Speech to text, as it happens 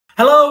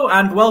Hello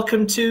and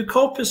welcome to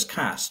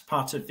CorpusCast,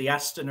 part of the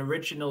Aston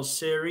Originals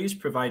series,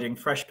 providing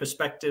fresh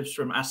perspectives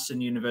from Aston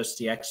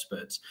University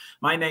experts.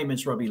 My name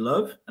is Robbie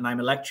Love, and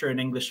I'm a lecturer in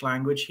English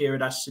language here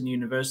at Aston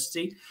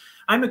University.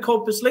 I'm a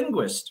corpus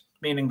linguist,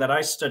 meaning that I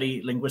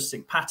study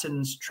linguistic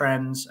patterns,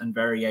 trends, and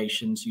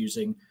variations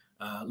using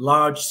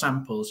large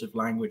samples of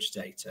language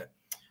data.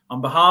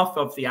 On behalf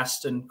of the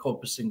Aston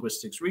Corpus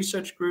Linguistics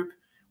Research Group,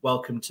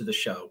 welcome to the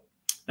show.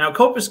 Now,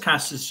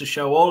 CorpusCast is to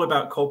show all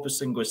about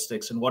corpus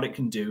linguistics and what it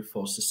can do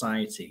for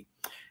society.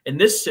 In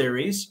this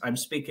series, I'm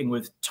speaking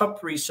with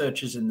top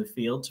researchers in the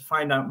field to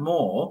find out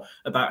more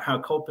about how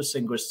corpus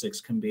linguistics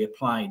can be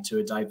applied to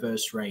a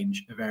diverse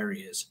range of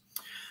areas.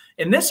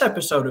 In this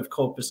episode of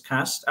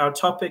CorpusCast, our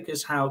topic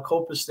is how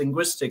corpus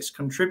linguistics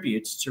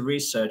contributes to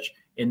research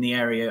in the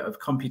area of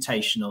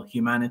computational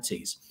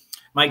humanities.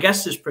 My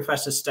guest is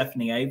Professor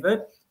Stephanie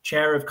Evert,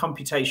 Chair of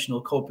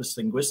Computational Corpus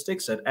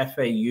Linguistics at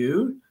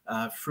FAU,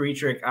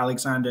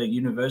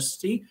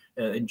 Friedrich-Alexander-Universität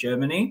in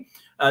Germany.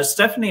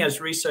 Stephanie has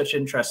research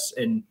interests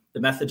in the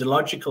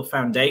methodological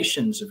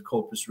foundations of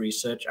corpus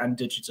research and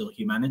digital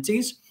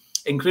humanities,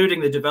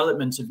 including the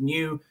development of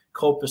new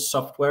corpus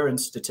software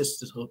and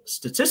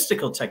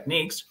statistical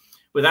techniques,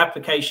 with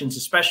applications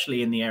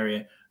especially in the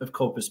area of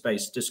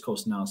corpus-based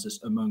discourse analysis,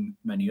 among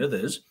many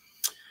others.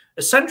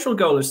 A central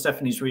goal of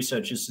Stephanie's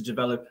research is to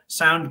develop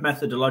sound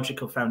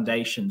methodological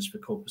foundations for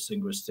corpus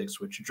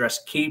linguistics, which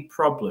address key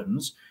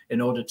problems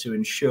in order to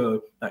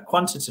ensure that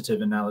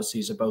quantitative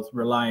analyses are both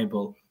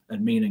reliable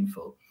and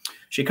meaningful.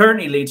 She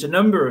currently leads a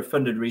number of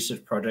funded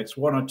research projects,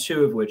 one or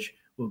two of which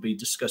we'll be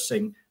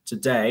discussing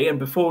today. And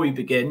before we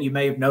begin, you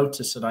may have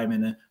noticed that I'm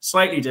in a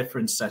slightly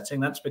different setting.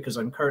 That's because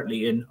I'm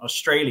currently in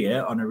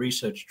Australia on a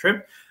research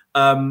trip.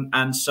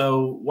 And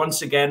so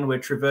once again, we're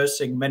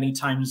traversing many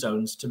time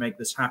zones to make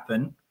this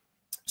happen.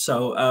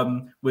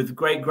 So with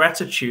great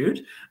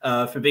gratitude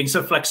for being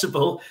so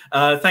flexible,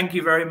 thank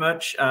you very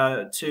much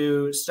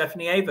to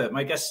Stephanie Evert,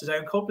 my guest today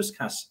on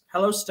CorpusCast.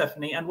 Hello,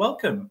 Stephanie, and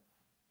welcome.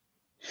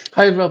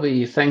 Hi,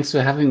 Robbie. Thanks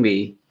for having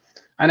me.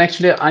 And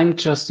actually, I'm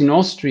just in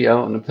Austria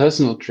on a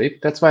personal trip.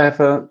 That's why I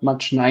have a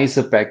much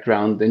nicer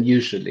background than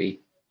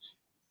usually.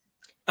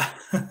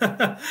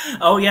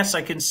 Oh, yes,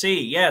 I can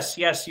see. Yes,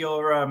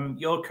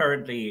 you're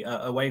currently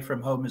away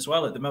from home as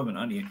well at the moment,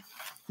 aren't you?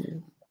 Yeah.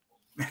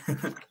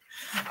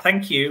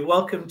 Thank you.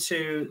 Welcome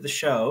to the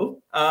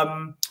show.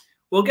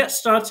 We'll get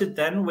started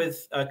then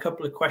with a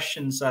couple of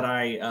questions that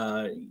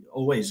I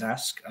always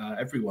ask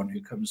everyone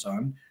who comes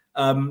on.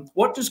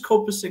 What does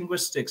corpus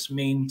linguistics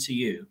mean to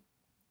you?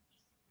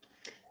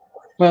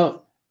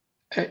 Well,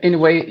 in a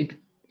way,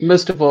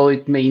 most of all,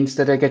 it means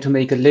that I get to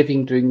make a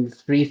living doing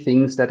three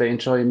things that I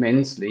enjoy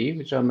immensely,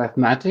 which are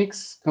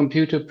mathematics,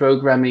 computer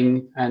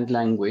programming, and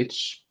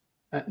language,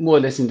 more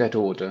or less in that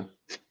order.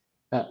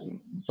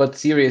 But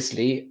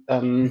seriously,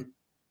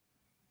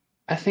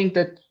 I think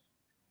that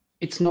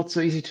it's not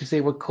so easy to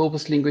say what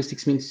corpus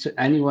linguistics means to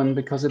anyone,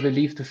 because I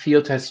believe the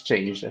field has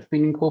changed. I've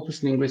been in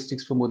corpus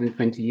linguistics for more than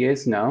 20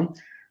 years now.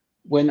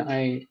 When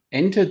I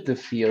entered the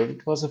field,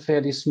 it was a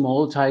fairly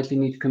small, tightly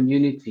knit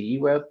community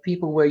where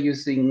people were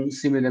using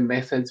similar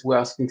methods, were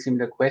asking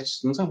similar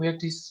questions, and we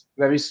had these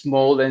very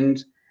small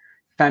and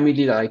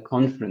family-like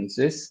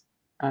conferences.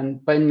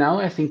 And by now,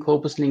 I think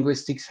corpus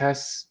linguistics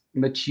has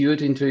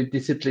matured into a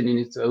discipline in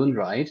its own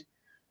right,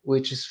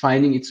 which is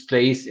finding its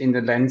place in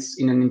an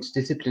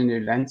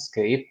interdisciplinary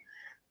landscape,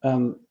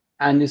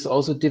 and is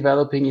also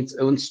developing its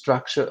own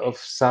structure of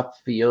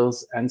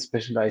subfields and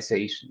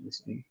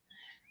specializations.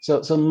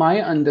 So my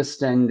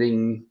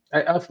understanding,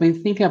 I've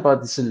been thinking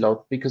about this a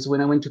lot, because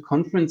when I went to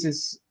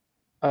conferences,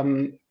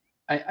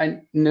 I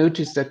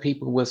noticed that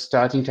people were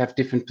starting to have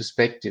different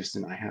perspectives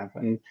than I have.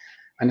 And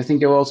I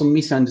think there were also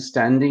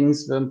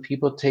misunderstandings when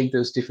people take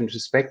those different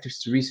perspectives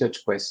to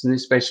research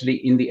questions, especially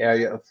in the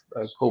area of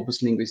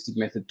corpus linguistic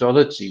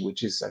methodology,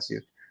 which is, as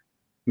you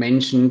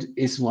mentioned,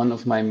 is one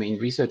of my main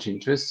research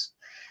interests.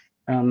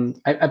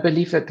 I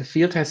believe that the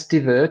field has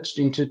diverged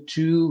into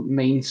two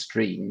main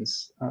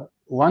streams.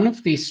 One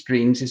of these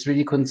streams is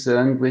really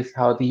concerned with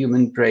how the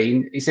human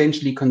brain,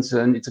 essentially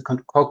concerned, it's a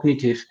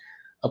cognitive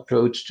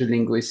approach to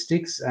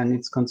linguistics, and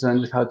it's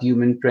concerned with how the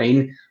human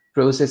brain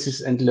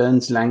processes and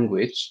learns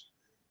language.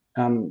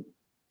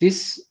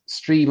 This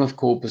stream of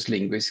corpus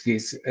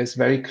linguistics is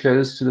very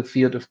close to the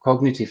field of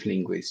cognitive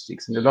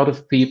linguistics. And a lot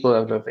of people,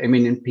 a lot of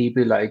eminent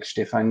people like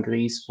Stefan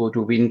Gries,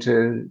 Bodo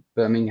Winter,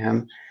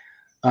 Birmingham,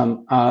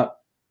 are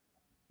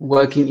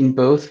working in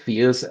both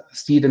fields,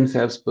 see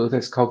themselves both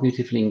as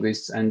cognitive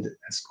linguists and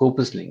as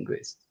corpus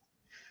linguists.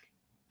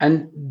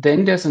 And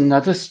then there's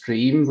another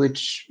stream,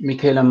 which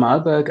Michaela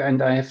Malberg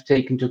and I have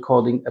taken to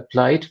calling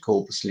applied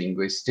corpus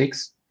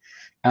linguistics,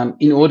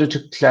 in order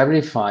to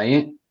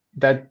clarify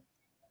that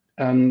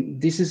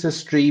this is a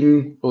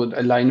stream or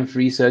a line of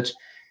research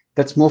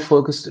that's more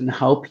focused on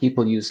how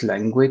people use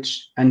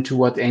language and to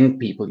what end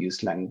people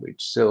use language.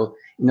 So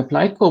in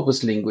applied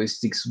corpus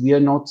linguistics, we are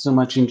not so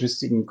much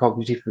interested in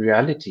cognitive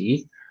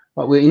reality,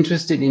 but we're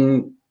interested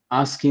in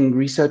asking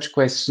research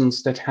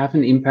questions that have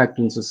an impact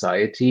on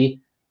society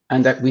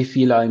and that we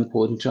feel are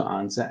important to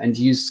answer, and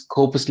use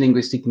corpus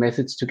linguistic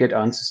methods to get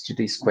answers to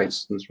these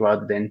questions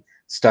rather than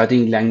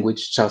studying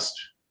language just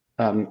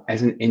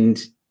as an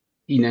end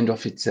in and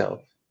of itself.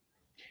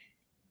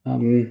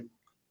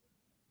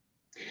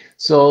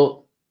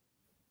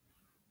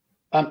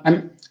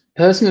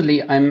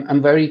 Personally,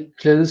 I'm very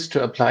close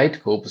to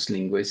applied corpus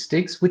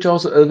linguistics, which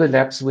also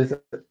overlaps with,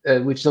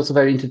 which is also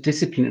very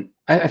interdisciplinary.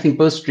 I think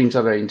both streams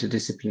are very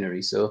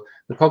interdisciplinary. So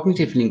the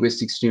cognitive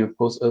linguistics stream, of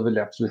course,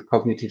 overlaps with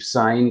cognitive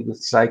science,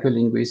 with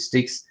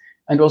psycholinguistics,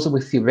 and also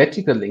with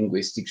theoretical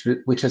linguistics,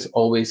 which has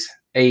always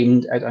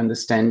aimed at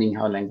understanding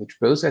how language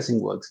processing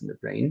works in the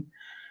brain.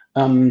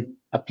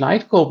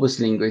 Applied corpus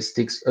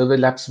linguistics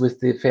overlaps with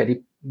the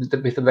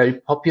very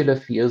popular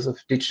fields of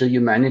digital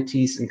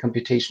humanities and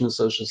computational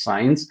social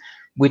science,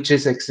 which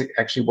is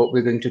actually what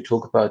we're going to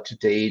talk about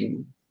today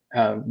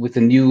with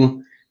the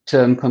new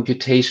term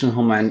computational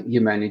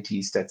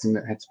humanities that's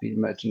been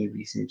emerging in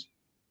recent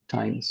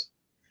times.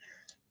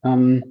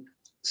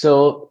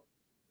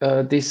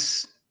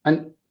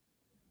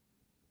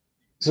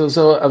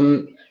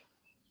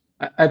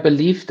 I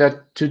believe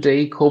that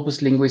today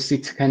corpus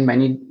linguistics can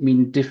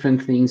mean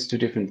different things to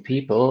different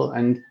people.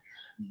 And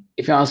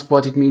if you ask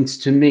what it means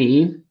to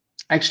me,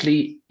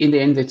 actually, in the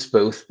end, it's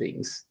both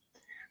things.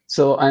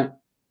 So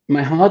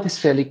my heart is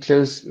very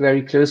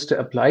close to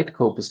applied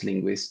corpus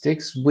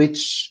linguistics,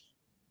 which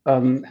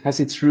has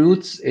its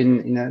roots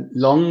in a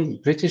long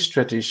British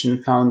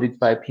tradition founded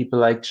by people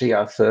like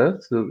J.R.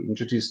 Firth, who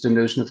introduced the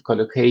notion of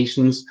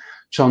collocations,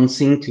 John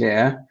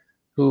Sinclair,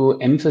 who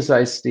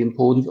emphasized the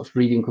importance of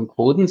reading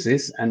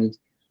concordances and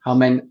how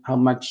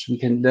much we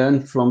can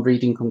learn from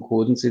reading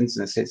concordances,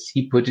 and as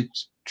he put it,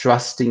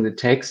 trusting the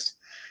text.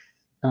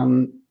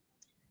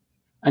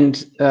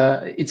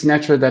 It's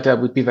natural that I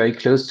would be very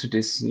close to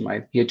this. My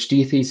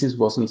PhD thesis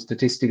was on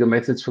statistical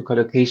methods for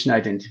collocation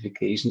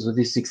identification. So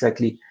this is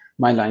exactly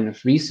my line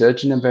of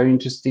research, and I'm very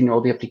interested in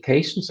all the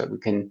applications that we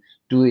can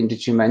do in the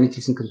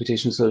humanities and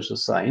computational social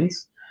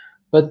science.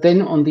 But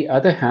then on the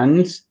other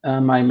hand,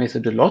 my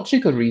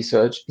methodological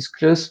research is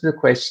close to the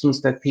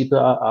questions that people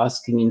are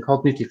asking in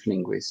cognitive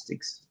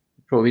linguistics.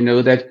 You probably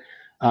know that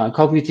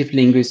cognitive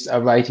linguists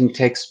are writing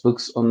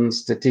textbooks on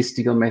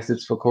statistical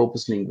methods for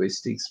corpus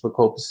linguistics, for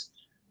corpus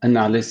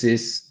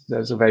analysis.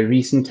 There's a very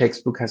recent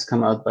textbook has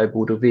come out by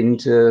Bodo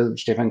Winter.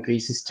 Stefan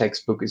Gries's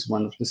textbook is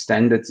one of the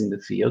standards in the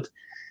field.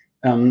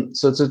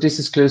 So this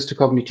is close to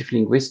cognitive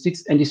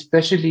linguistics, and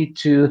especially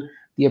to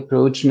the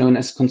approach known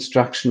as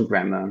construction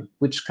grammar,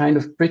 which kind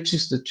of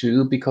bridges the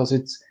two because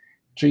it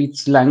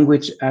treats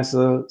language as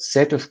a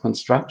set of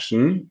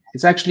construction.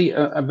 It's actually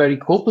a very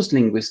corpus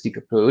linguistic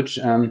approach,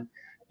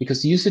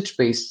 because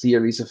usage-based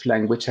theories of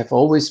language have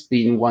always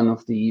been one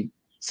of the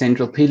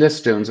central pillar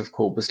stones of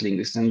corpus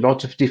linguistics, and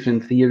lots of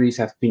different theories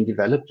have been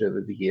developed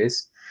over the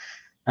years.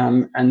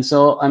 And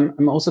so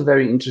I'm also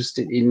very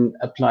interested in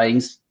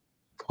applying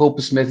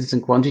corpus methods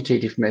and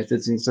quantitative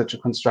methods in such a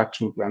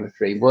construction grammar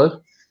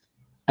framework.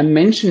 I'm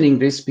mentioning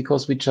this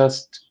because we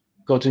just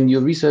got a new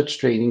research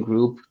training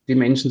group,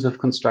 Dimensions of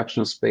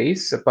Constructional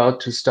Space,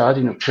 about to start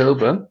in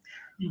October.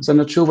 So I'm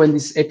not sure when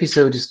this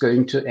episode is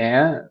going to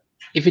air.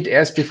 If it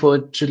airs before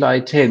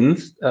July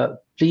 10th,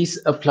 please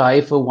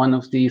apply for one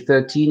of the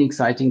 13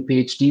 exciting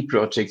PhD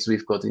projects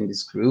we've got in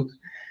this group.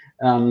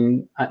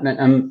 I'm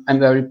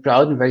very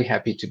proud and very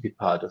happy to be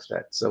part of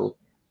that. So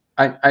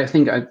I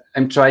think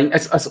I'm trying,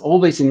 as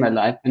always in my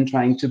life, I'm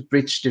trying to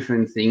bridge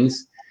different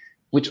things,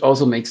 which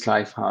also makes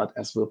life hard,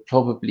 as we're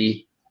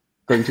probably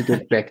going to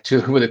get back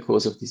to over the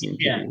course of this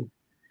interview. Yeah.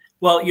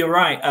 Well, you're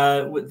right.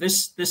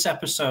 This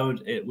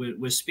episode,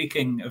 we're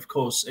speaking, of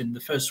course, in the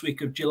first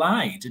week of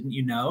July. Didn't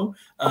you know?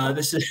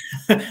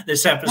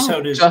 This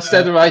episode is just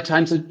at the right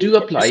time. So do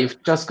apply.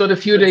 You've just got a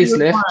few days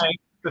left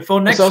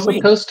before next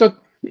week.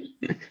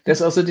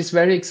 There's also this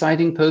very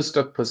exciting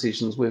postdoc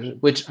positions,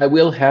 which I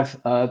will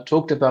have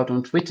talked about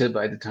on Twitter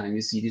by the time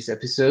you see this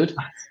episode,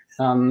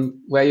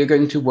 where you're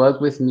going to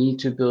work with me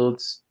to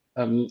build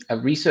a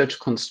research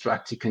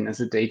constructicon as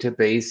a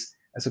database,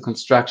 as a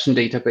construction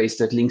database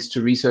that links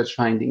to research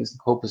findings and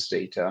corpus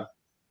data.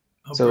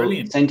 Oh, so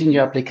brilliant. Send in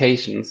your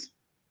applications.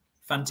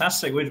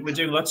 Fantastic. We're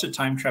doing lots of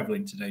time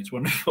traveling today. It's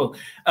wonderful.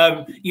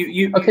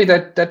 Okay,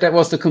 that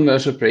was the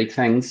commercial break.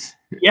 Thanks.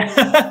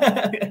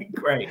 Yeah,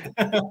 great.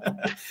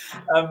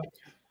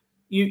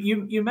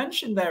 You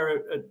mentioned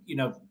there,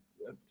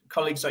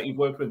 colleagues that you've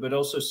worked with, but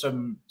also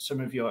some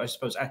of your, I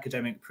suppose,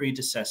 academic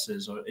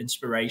predecessors or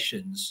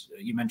inspirations.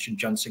 You mentioned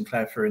John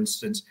Sinclair, for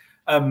instance.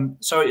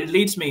 So it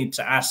leads me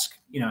to ask,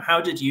 how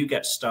did you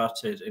get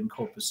started in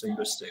corpus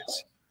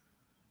linguistics?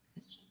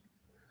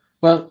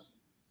 Well,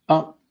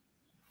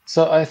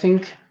 so I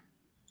think,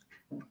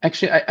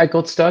 actually, I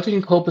got started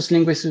in corpus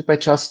linguistics by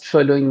just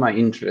following my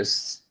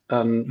interests,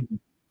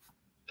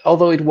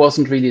 although it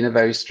wasn't really in a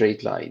very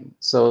straight line.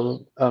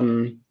 So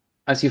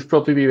as you've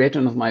probably read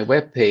on my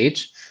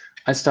webpage,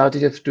 I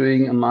started off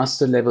doing a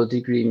master level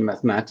degree in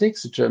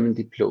mathematics, a German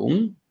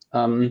diploma.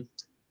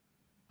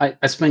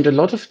 I spent a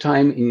lot of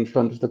time in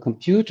front of the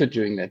computer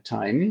during that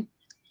time.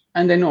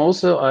 And then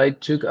also I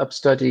took up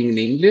studying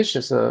English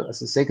as a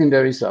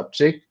secondary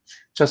subject,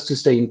 just to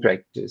stay in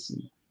practice.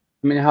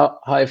 I mean, how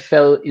I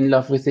fell in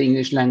love with the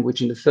English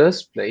language in the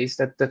first place,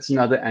 that's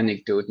another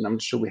anecdote, and I'm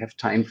not sure we have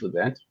time for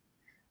that.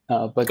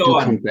 But Go do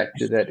on. come back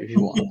to that if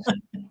you want.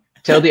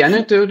 Tell the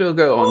anecdote or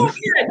go on? Oh,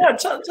 yeah, no,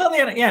 tell the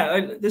anecdote.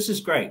 Yeah, this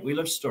is great. We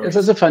love stories.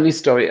 This is a funny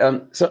story.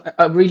 So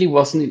I really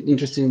wasn't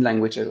interested in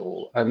language at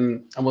all.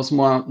 I was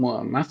more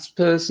a maths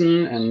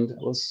person, and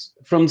I was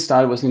from the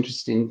start I was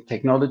interested in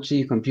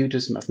technology,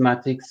 computers,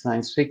 mathematics,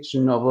 science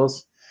fiction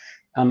novels.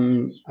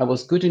 I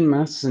was good in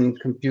maths and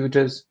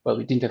computers. Well,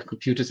 we didn't have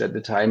computers at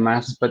the time,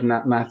 maths, but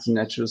not maths and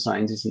natural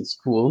sciences in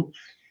school.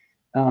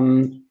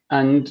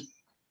 And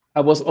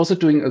I was also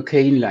doing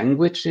okay in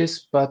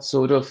languages, but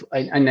sort of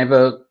I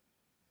never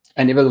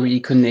really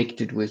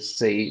connected with,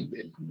 say,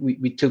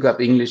 we took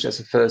up English as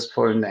a first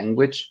foreign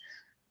language,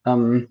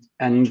 and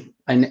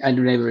I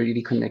never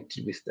really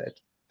connected with that.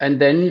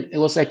 And then it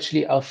was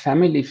actually our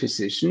family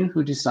physician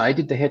who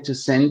decided they had to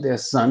send their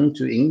son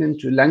to England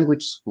to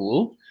language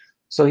school,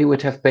 so he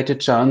would have better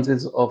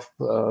chances of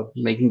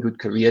making good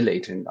career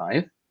later in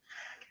life.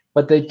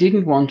 But they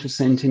didn't want to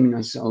send him on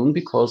his own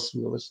because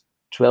he was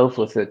 12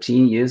 or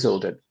 13 years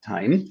old at the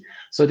time.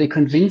 So they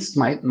convinced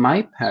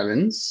my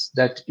parents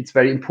that it's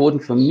very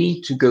important for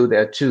me to go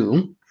there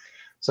too.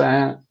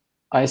 So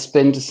I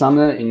spent a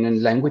summer in a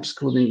language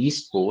school in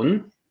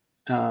Eastbourne,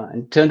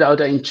 and turned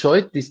out I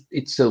enjoyed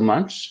it so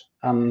much.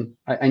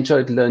 I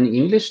enjoyed learning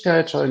English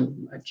there. I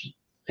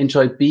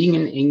enjoyed being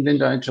in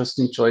England. I just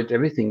enjoyed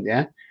everything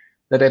there,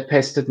 that I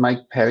pestered my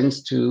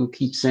parents to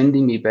keep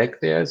sending me back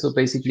there. So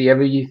basically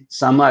every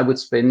summer I would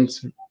spend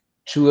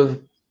 2 or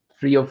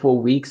 3 or 4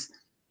 weeks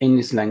in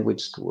this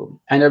language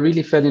school. And I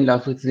really fell in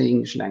love with the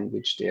English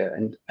language there,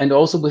 and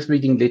also with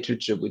reading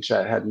literature, which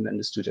I hadn't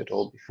understood at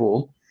all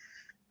before.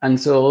 And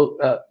so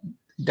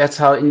that's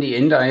how in the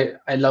end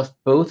I loved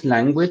both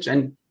language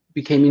and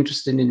became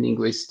interested in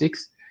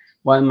linguistics,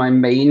 while my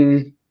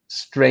main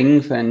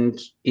strength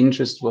and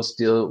interest was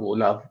still,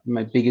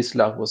 my biggest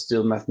love was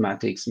still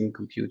mathematics and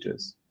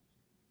computers.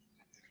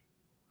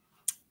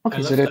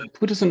 Okay, so that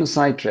put us on a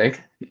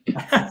sidetrack.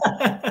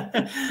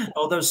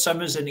 All those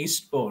summers in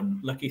Eastbourne,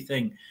 lucky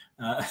thing.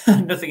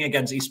 Nothing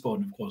against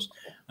Eastbourne, of course.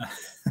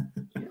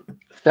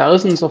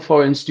 Thousands of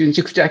foreign students.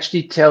 You could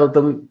actually tell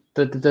them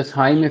the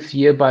time of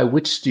year by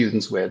which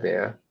students were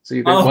there. So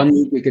you get 1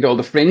 week, you get all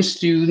the French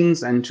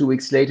students, and 2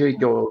 weeks later you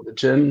get all the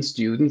German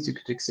students. You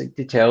could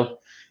exactly tell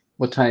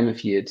what time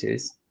of year it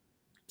is.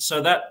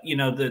 So that, you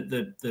know,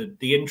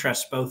 the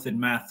interest both in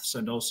maths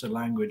and also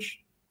language,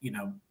 you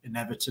know,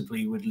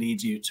 inevitably would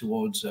lead you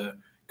towards a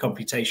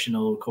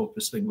computational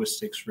corpus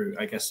linguistics route.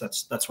 I guess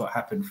that's what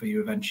happened for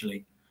you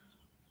eventually.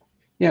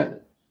 Yeah.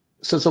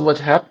 So what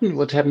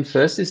happened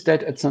first is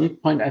that at some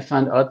point I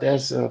found out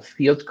there's a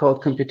field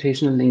called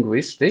computational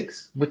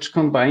linguistics, which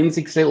combines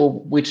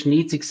which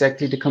needs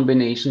exactly the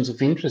combinations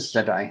of interests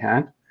that I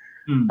had.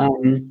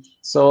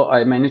 So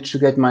I managed to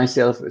get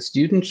myself a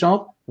student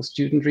job, as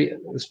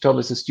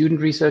a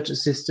student research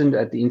assistant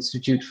at the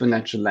Institute for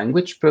Natural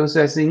Language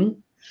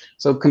Processing.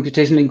 So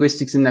computational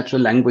linguistics and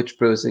natural language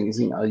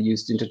processing are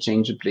used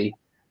interchangeably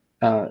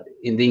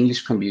in the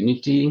English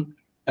community.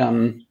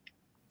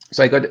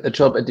 So I got a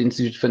job at the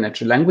Institute for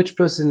Natural Language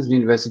Processing at the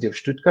University of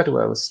Stuttgart,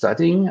 where I was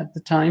studying at the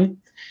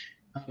time.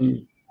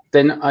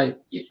 Then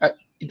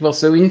it was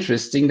so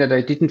interesting that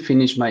I didn't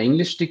finish my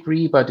English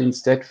degree, but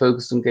instead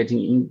focused on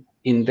getting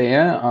in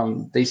there.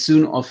 They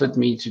soon offered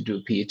me to do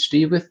a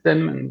PhD with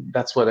them, and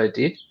that's what I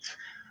did.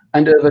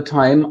 And over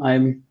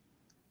time,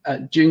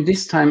 during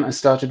this time, I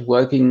started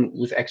working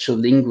with actual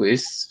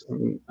linguists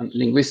on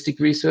linguistic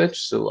research.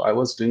 So I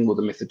was doing more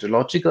the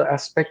methodological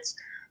aspects,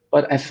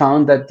 but I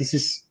found that this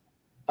is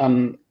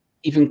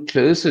even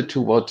closer to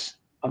what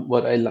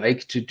I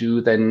like to do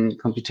than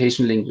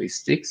computational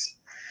linguistics.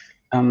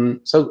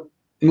 So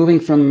moving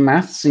from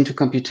maths into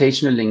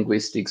computational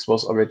linguistics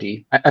was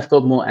already, I've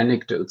got more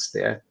anecdotes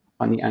there,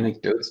 funny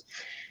anecdotes.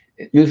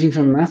 Moving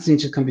from maths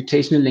into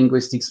computational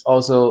linguistics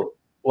also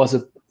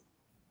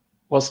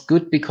was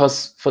good,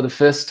 because for the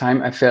first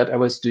time I felt I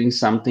was doing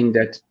something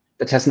that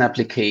has an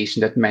application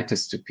that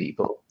matters to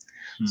people.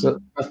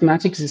 So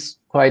mathematics is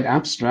quite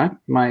abstract.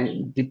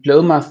 My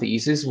diploma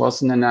thesis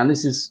was an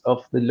analysis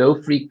of the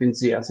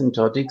low-frequency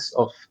asymptotics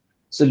of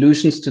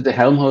solutions to the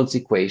Helmholtz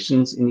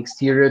equations in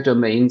exterior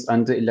domains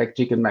under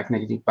electric and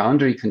magnetic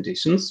boundary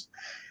conditions.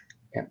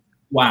 Yeah.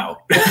 Wow.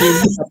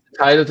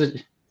 I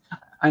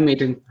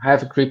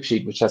have a crib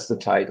sheet which has the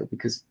title,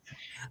 because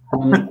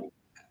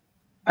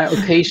I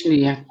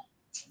occasionally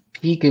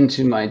peek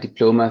into my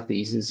diploma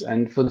thesis,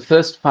 and for the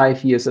first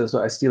 5 years or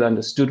so I still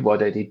understood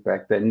what I did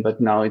back then,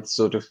 but now it's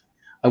sort of,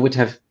 I would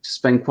have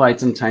spent quite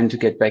some time to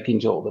get back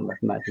into all the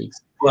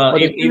mathematics. Well,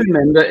 what I do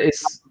remember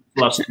is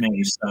lost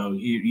me, so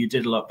you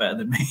did a lot better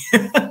than me.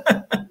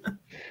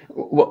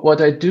 What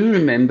I do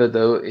remember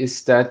though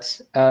is that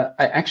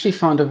I actually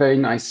found a very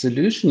nice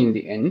solution in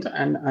the end,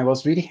 and I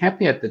was really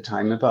happy at the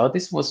time about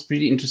this. It was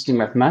really interesting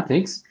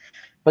mathematics,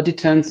 but it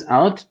turns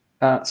out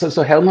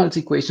So Helmholtz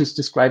equations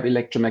describe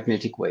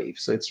electromagnetic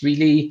waves. So it's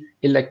really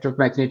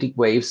electromagnetic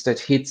waves that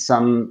hit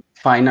some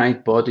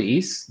finite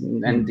bodies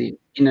and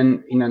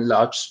in a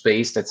large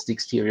space, that's the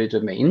exterior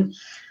domain.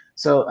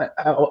 So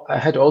I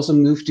had also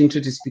moved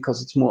into this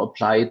because it's more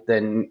applied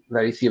than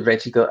very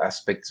theoretical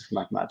aspects of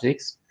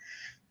mathematics.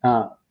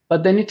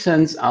 But then it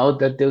turns out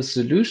that those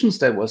solutions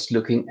that I was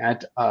looking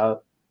at are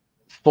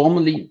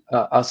formally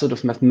are sort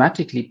of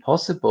mathematically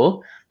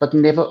possible, but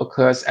never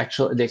occurs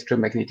actual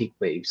electromagnetic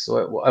waves.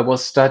 So I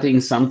was studying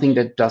something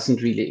that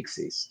doesn't really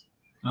exist.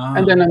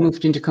 And then I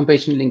moved into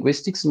computational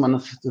linguistics. And one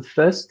of the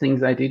first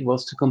things I did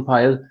was to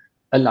compile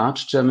a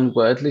large German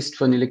word list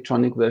for an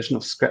electronic version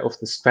of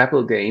the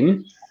Scrabble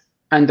game.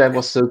 And that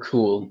was so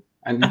cool.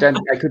 And then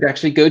I could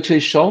actually go to a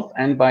shop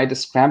and buy the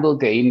Scrabble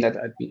game that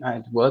I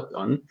had worked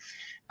on.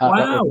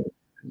 Wow.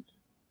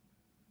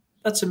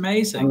 That's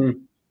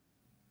amazing.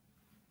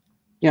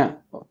 Yeah,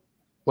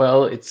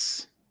 well,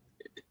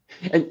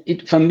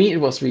 for me, it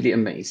was really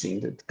amazing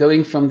that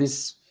going from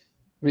this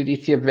really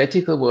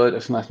theoretical world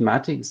of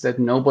mathematics that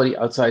nobody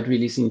outside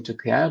really seemed to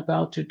care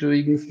about to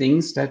doing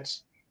things that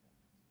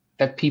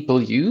people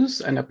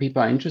use and that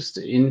people are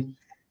interested in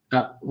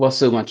was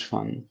so much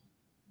fun.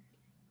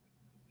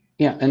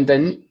 Yeah, and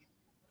then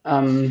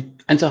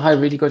and so I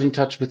really got in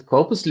touch with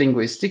corpus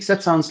linguistics.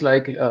 That sounds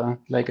like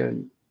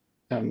an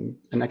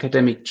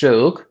academic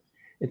joke.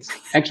 It's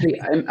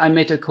actually, I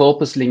met a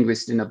corpus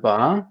linguist in a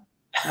bar.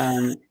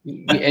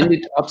 We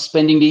ended up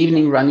spending the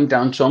evening running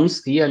down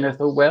Chomsky, and I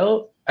thought,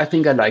 well, I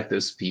think I like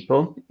those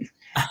people.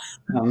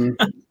 The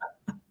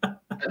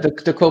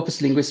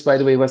corpus linguist, by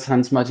the way, was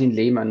Hans-Martin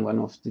Lehmann, one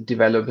of the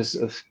developers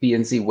of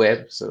BNC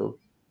Web,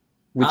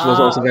 which was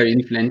also very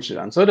influential.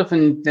 And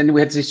then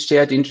we had this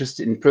shared interest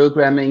in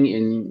programming,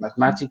 in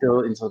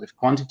mathematical, in sort of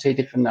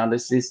quantitative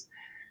analysis.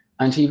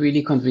 And he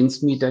really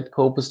convinced me that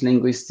corpus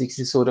linguistics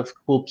is sort of a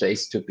cool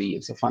place to be.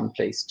 It's a fun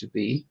place to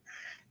be.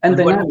 And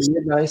then I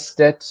realized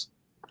that,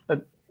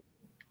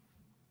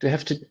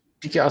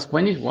 did you ask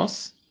when it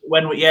was?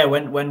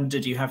 When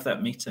did you have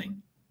that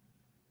meeting?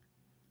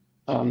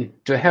 Do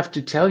I have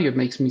to tell you? It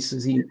makes me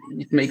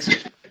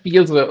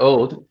feel so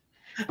old.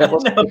 That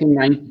was back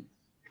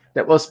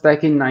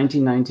in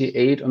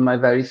 1998 on my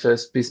very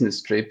first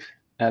business trip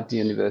at the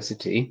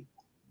university.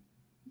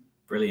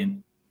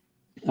 Brilliant.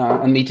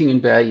 A meeting in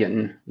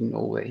Bergen, in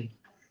Norway.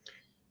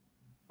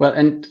 Well,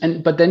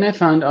 but then I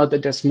found out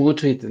that there's more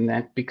to it than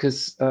that,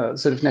 because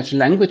sort of natural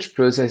language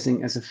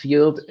processing as a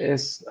field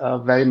is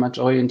very much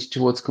oriented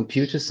towards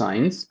computer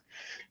science,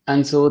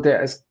 and so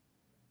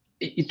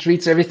it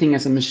treats everything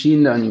as a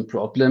machine learning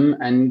problem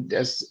and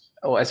as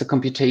a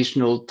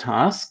computational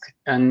task.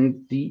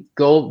 And the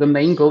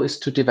main goal is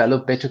to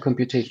develop better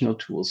computational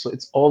tools. So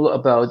it's all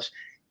about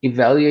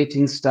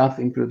evaluating stuff,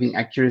 improving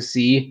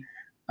accuracy,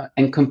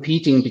 and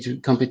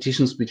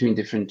competitions between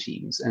different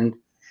teams.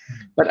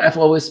 But I've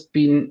always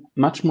been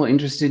much more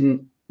interested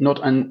in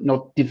not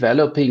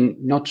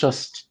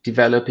just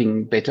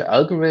developing better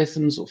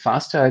algorithms or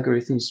faster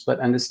algorithms, but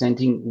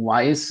understanding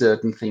why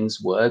certain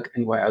things work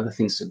and why other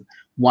things don't.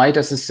 Why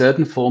does a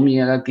certain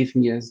formula give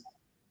me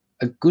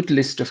a good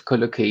list of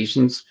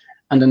collocations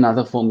and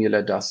another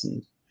formula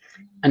doesn't?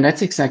 And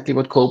that's exactly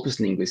what corpus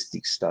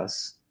linguistics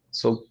does.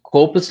 So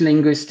corpus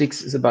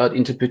linguistics is about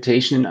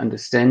interpretation and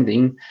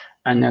understanding,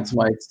 and that's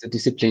why it's the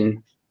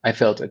discipline I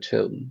felt at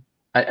home.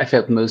 I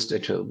felt most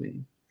at home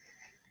in.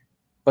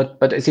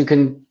 But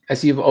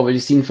as you've already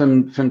seen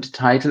from the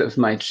title of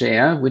my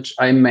chair, which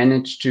I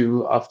managed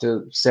to,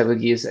 after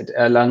several years at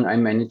Erlangen, I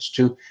managed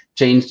to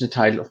change the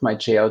title of my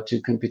chair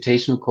to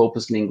Computational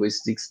Corpus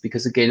Linguistics,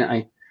 because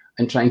again,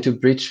 I'm trying to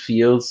bridge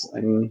fields,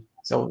 and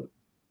so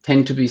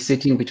tend to be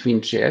sitting between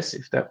chairs,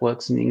 if that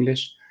works in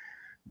English.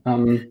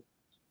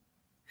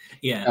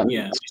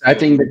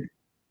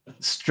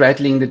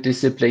 Straddling the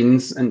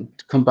disciplines and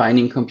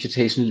combining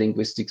computational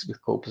linguistics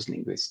with corpus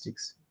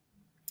linguistics.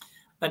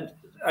 And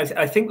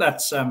I think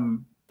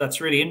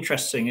that's really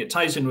interesting. It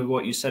ties in with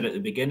what you said at the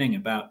beginning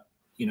about,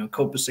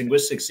 corpus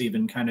linguistics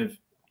even kind of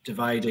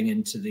dividing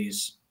into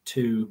these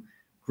two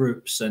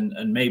groups, and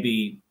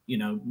maybe,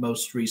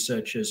 most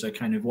researchers are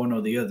kind of one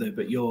or the other,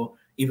 but you're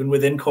even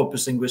within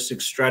corpus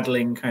linguistics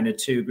straddling kind of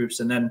two groups,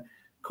 and then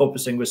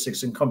corpus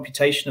linguistics and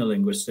computational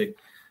linguistics.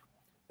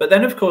 But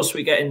then, of course,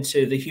 we get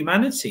into the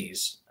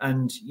humanities,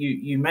 and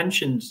you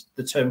mentioned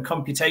the term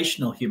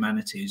computational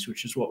humanities,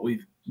 which is what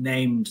we've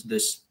named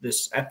this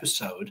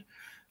episode.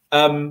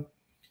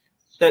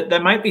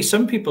 There might be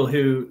some people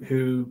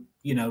who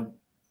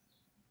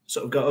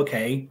sort of go,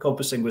 okay,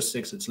 corpus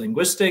linguistics, it's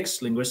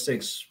linguistics.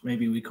 Linguistics,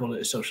 maybe we call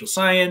it a social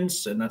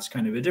science, and that's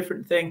kind of a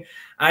different thing.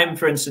 I'm,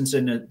 for instance,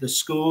 in the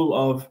School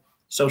of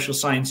Social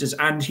Sciences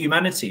and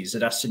Humanities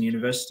at Aston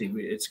University.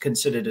 It's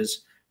considered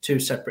as two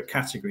separate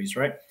categories,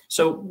 right?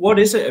 So what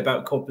is it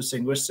about corpus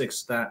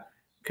linguistics that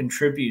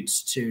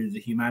contributes to the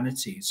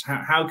humanities?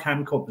 How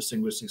can corpus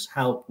linguistics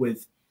help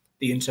with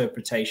the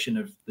interpretation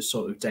of the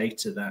sort of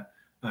data that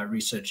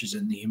researchers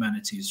in the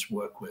humanities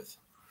work with?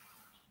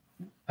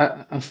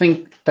 I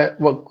think that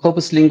what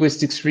corpus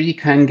linguistics really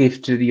can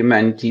give to the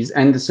humanities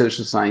and the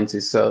social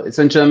sciences. So it's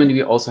in Germany,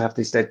 we also have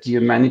this, that the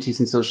humanities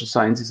and social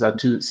sciences are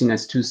seen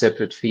as two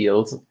separate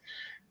fields.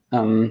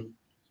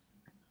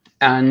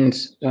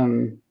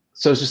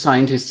 Social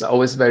scientists are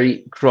always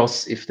very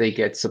cross if they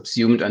get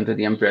subsumed under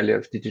the umbrella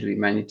of digital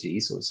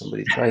humanities, or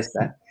somebody tries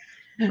that.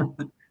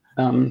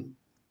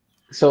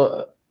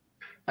 So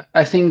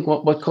I think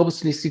what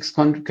corpus linguistics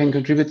can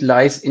contribute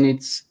lies in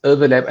its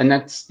overlap, and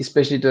that's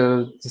especially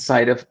the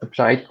side of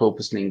applied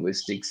corpus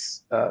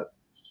linguistics,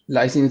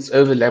 lies in its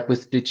overlap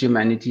with digital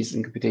humanities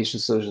and computational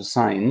social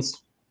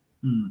science.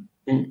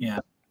 Yeah.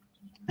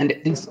 And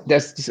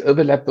there's this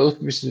overlap both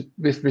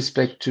with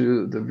respect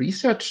to the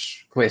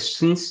research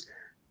questions,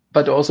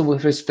 but also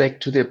with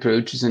respect to the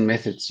approaches and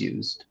methods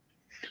used.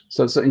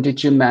 So in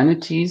digital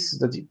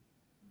humanities,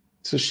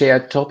 so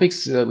shared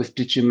topics with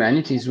digital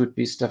humanities would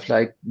be stuff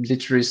like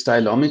literary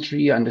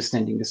stylometry,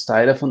 understanding the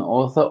style of an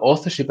author,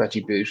 authorship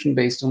attribution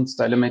based on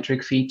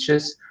stylometric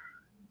features,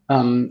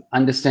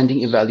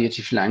 understanding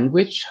evaluative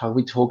language, how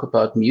we talk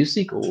about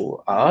music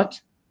or art,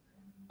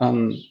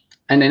 and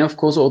then, of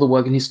course, all the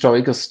work in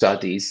historical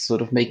studies,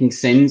 sort of making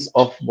sense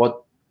of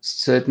what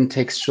certain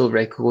textual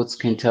records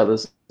can tell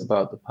us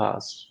about the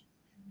past.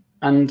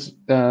 And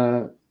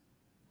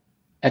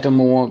at a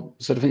more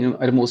at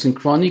a more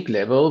synchronic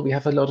level, we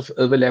have a lot of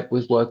overlap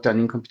with work done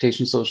in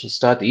computational social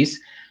studies,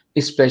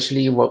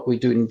 especially what we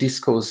do in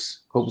discourse,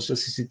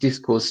 corpus-assisted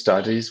discourse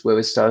studies, where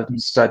we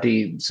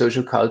study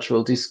social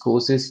cultural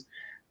discourses,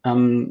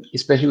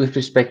 especially with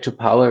respect to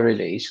power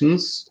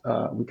relations.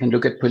 We can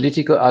look at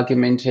political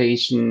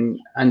argumentation,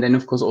 and then,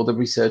 of course, all the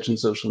research on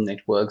social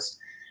networks.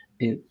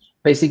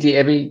 Basically,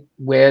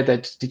 everywhere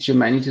that digital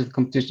humanities,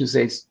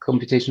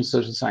 computational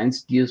social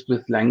science deals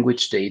with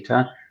language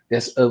data,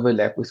 there's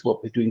overlap with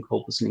what we do in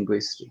corpus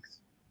linguistics.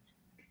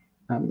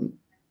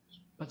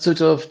 But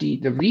sort of the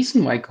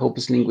reason why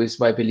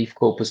I believe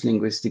corpus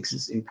linguistics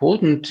is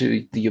important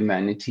to the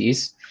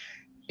humanities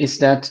is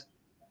that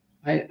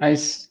I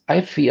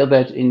feel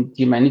that in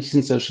humanities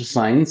and social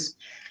science,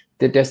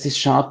 that there's this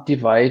sharp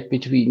divide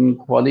between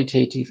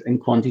qualitative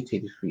and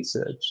quantitative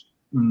research,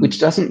 which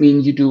doesn't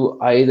mean you do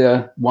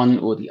either one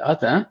or the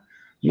other.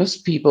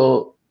 Most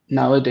people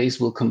nowadays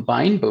will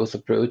combine both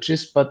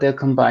approaches, but they'll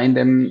combine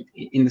them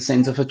in the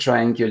sense of a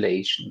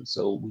triangulation.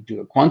 So we do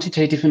a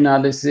quantitative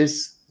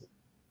analysis,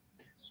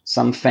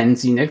 some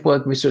fancy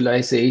network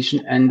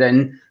visualization, and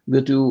then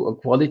we'll do a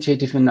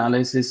qualitative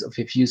analysis of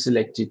a few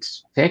selected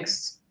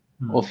texts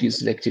or a few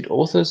selected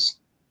authors,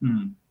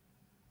 and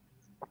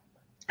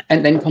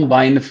then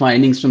combine the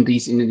findings from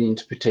these into the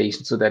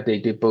interpretation so that they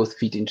both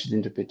feed into the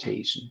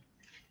interpretation.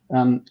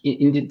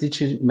 In the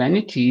digital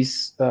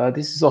humanities,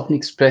 this is often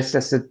expressed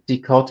as a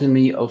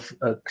dichotomy of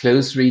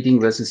close reading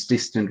versus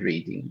distant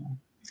reading.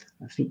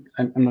 I think,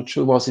 I'm not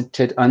sure, was it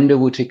Ted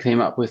Underwood who came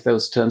up with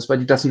those terms, but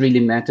it doesn't really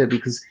matter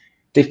because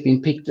they've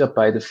been picked up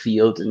by the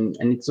field, and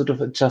it's sort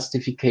of a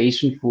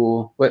justification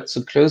for, well,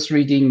 so close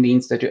reading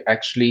means that you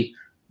actually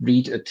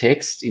read a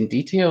text in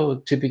detail,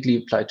 typically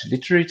applied to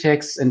literary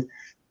texts, and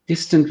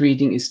distant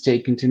reading is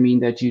taken to mean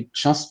that you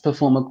just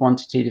perform a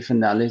quantitative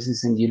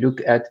analysis and you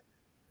look at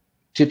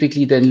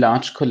typically then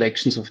large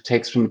collections of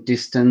text from a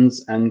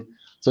distance and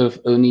sort of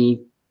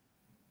only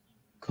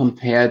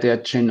compare their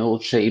general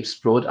shapes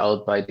brought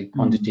out by the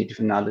quantitative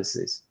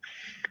analysis.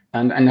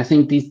 And I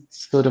think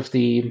this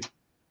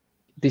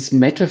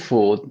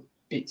metaphor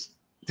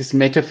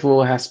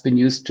has been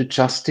used to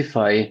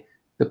justify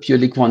the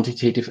purely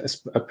quantitative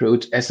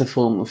approach as a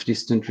form of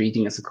distant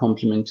reading, as a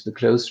complement to the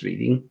close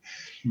reading.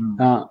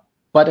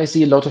 But I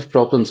see a lot of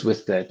problems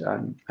with that.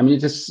 I mean,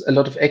 there's a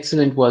lot of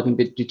excellent work in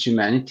digital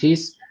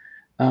humanities,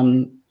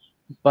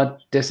 but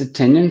there's a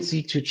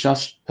tendency to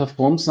just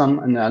perform some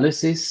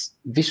analysis,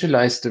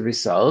 visualize the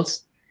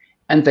results,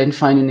 and then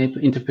find an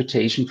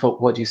interpretation for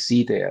what you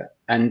see there.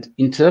 And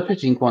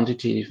interpreting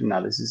quantitative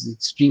analysis is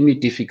extremely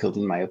difficult,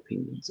 in my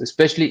opinion. So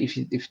especially if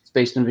it's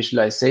based on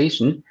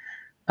visualization,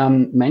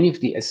 many of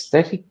the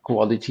aesthetic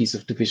qualities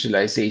of the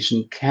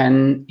visualization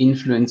can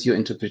influence your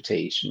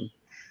interpretation.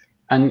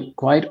 And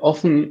quite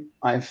often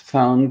I've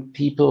found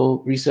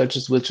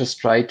researchers will just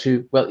try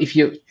to, well, if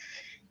you're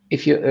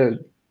a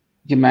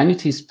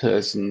humanities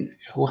person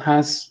who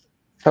has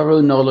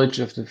thorough knowledge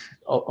of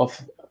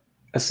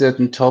a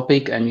certain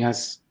topic and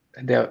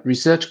there are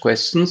research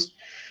questions,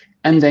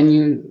 and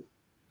then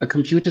a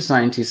computer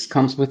scientist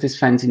comes with this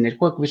fancy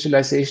network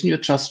visualization, you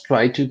just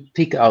try to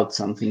pick out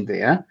something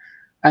there,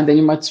 and then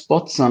you might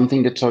spot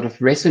something that sort of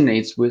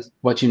resonates with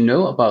what you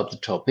know about the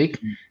topic,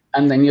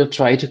 and then you'll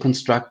try to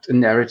construct a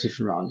narrative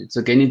around it. So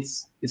again,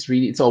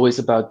 it's always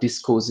about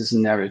discourses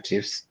and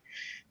narratives,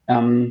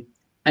 and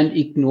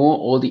ignore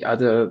all the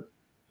other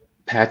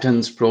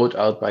patterns brought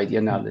out by the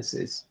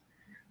analysis.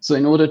 So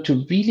in order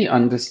to really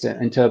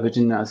interpret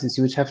analysis,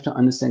 you would have to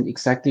understand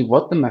exactly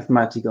what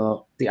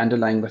the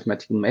underlying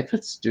mathematical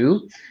methods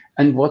do,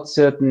 and what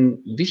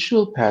certain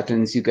visual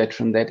patterns you get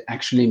from that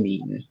actually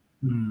mean.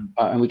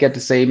 And we get the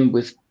same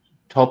with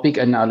topic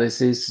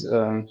analysis,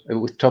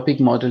 with topic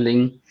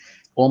modeling.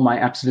 or my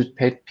absolute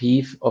pet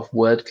peeve of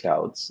word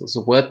clouds.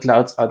 So word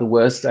clouds are the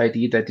worst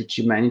idea that the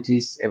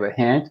humanities ever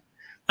had,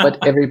 but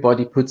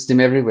everybody puts them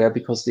everywhere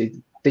because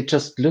they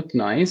just look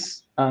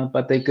nice,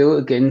 but they go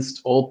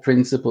against all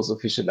principles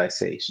of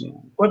visualization.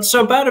 What's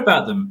so bad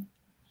about them?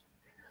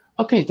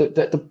 Okay,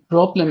 the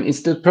problem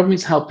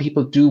is how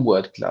people do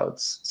word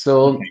clouds.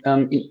 So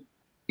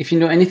if you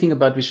know anything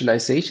about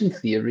visualization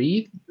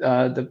theory,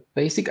 the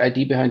basic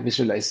idea behind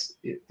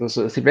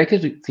also a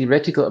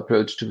theoretical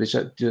approach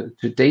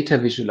to data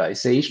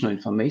visualization or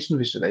information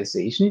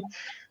visualization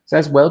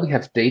says, well, we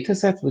have data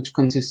sets which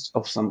consist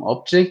of some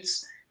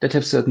objects that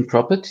have certain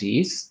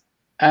properties,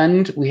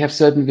 and we have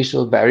certain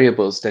visual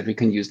variables that we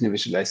can use in a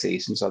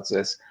visualization, such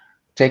as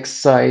text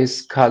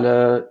size,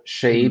 color,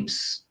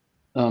 shapes,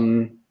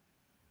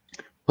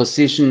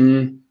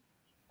 position,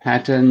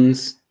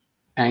 patterns,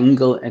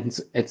 angle, and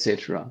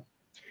etc.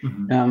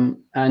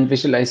 And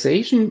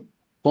visualization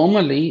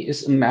formally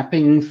is a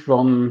mapping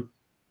from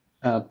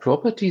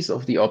properties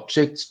of the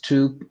objects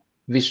to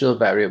visual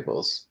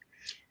variables.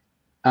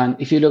 And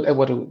if you look at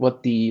what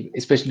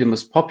especially the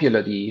most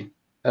popular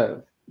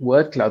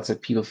word clouds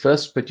that people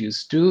first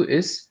produce do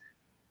is,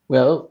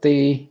 well,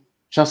 they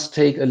just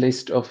take a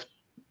list of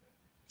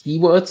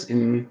keywords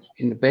in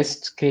the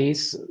best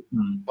case,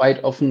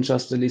 quite often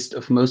just a list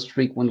of most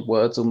frequent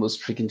words or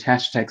most frequent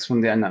hashtags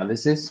from the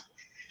analysis.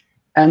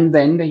 And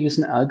then they use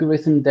an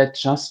algorithm that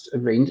just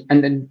and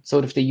then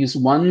sort of they use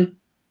one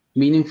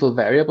meaningful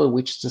variable,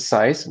 which is the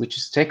size, which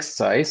is text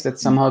size, that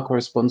somehow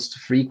corresponds to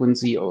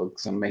frequency or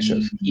some measure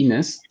of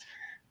keyness.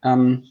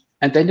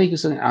 And then they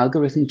use an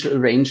algorithm to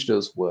arrange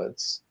those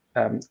words.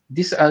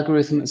 This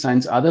algorithm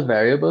assigns other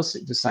variables.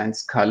 It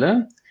assigns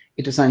color,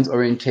 it assigns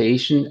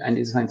orientation, and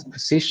it assigns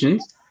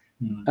position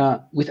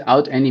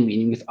without any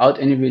meaning, without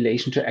any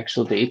relation to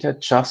actual data,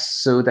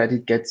 just so that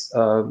it gets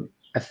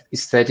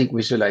aesthetic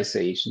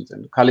visualizations.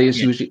 And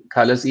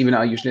colors even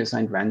are usually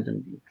assigned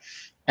randomly.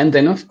 And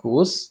then, of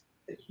course,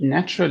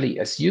 naturally,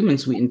 as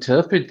humans, we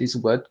interpret this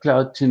word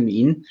cloud to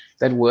mean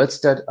that words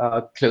that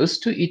are close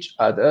to each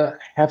other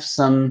have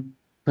some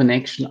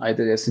connection,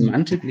 either they're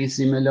semantically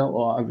similar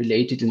or are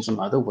related in some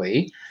other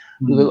way.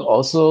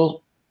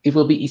 It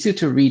will be easier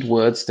to read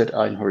words that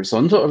are in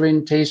horizontal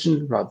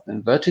orientation rather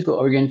than vertical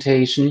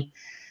orientation.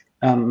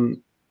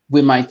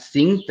 We might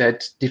think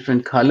that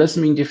different colors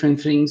mean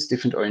different things,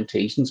 different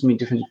orientations mean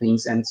different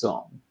things, and so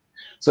on.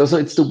 So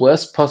it's the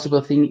worst possible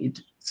thing.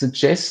 It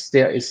suggests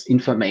there is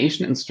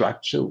information and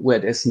structure where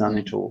there's none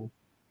at all.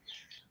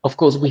 Of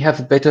course, we have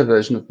a better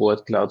version of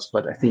word clouds,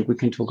 but I think we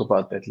can talk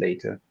about that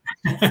later.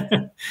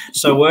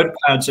 So word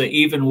clouds are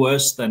even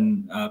worse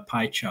than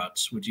pie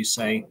charts. Would you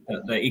say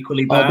that they're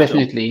equally bad? Oh,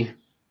 definitely.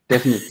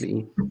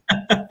 Definitely.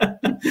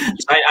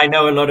 I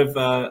know a lot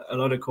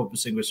of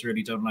corpus linguists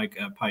really don't like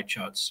pie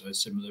charts for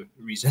similar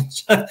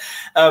reasons.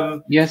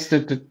 Yes,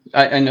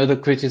 I know the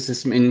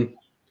criticism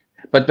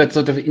but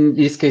sort of in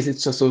this case,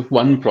 it's just sort of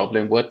one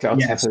problem. Word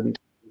clouds have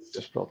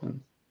a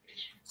problem.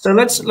 So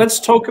let's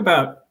talk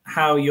about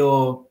how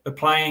you're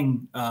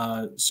applying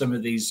some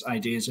of these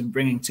ideas and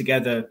bringing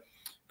together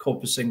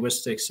corpus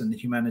linguistics and the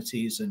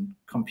humanities and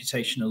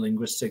computational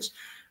linguistics.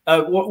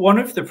 One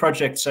of the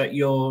projects that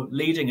you're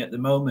leading at the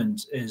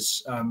moment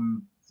is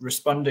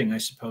responding, I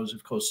suppose,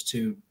 of course,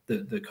 to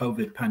the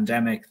COVID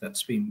pandemic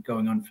that's been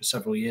going on for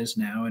several years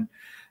now. And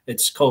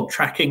it's called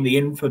Tracking the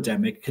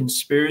Infodemic,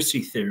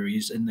 Conspiracy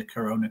Theories in the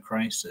Corona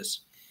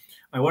Crisis.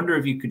 I wonder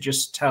if you could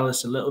just tell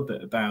us a little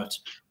bit about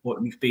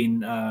what you've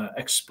been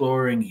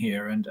exploring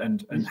here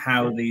and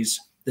how this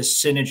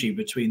synergy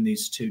between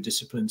these two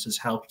disciplines has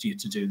helped you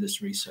to do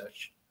this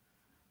research.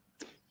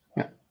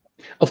 Yeah,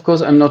 of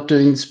course, I'm not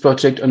doing this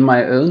project on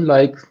my own.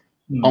 Like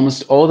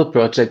almost all the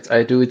projects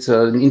I do, it's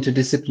an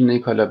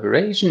interdisciplinary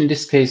collaboration, in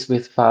this case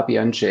with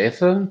Fabian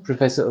Schäfer,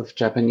 professor of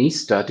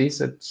Japanese studies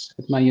at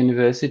my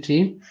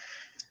university,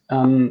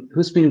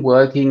 who's been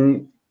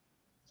working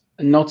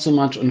not so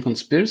much on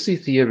conspiracy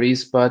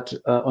theories, but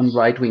on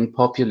right-wing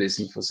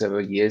populism for several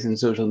years and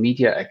social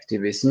media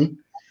activism.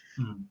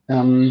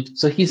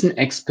 So he's an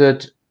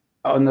expert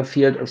on the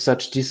field of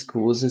such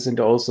discourses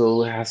and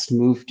also has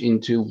moved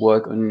into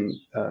work on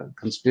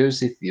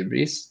conspiracy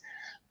theories,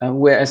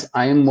 whereas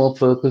I am more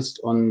focused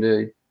on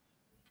the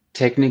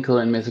technical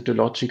and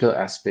methodological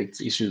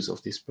issues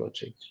of this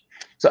project.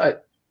 So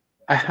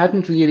I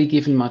hadn't really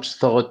given much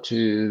thought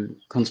to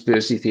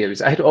conspiracy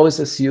theories. I had always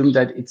assumed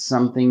that it's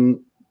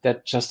something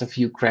that just a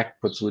few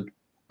crackpots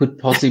could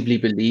possibly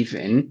believe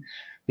in,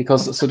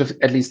 because sort of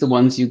at least the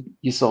ones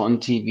you saw on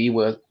TV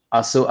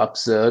are so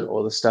absurd,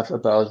 or the stuff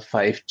about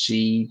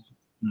 5G,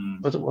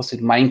 what was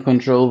it, mind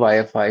control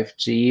via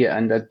 5G,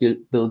 and that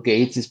Bill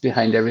Gates is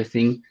behind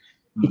everything.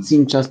 It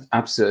seemed just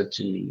absurd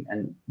to me.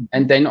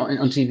 And then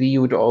on TV,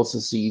 you would also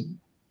see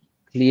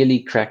clearly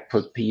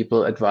crackpot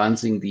people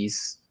advancing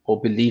these or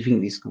believing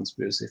these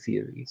conspiracy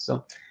theories.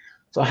 So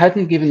I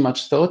hadn't given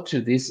much thought to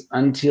this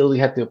until we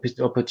had the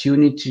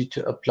opportunity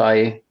to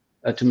apply,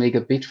 to make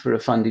a bid for a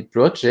funded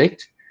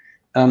project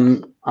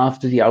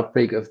after the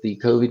outbreak of the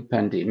COVID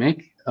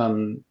pandemic.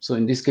 So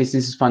in this case,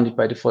 this is funded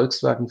by the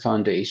Volkswagen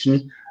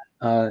Foundation,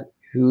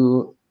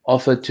 who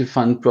offered to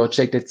fund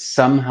projects that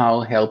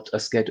somehow helped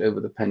us get over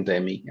the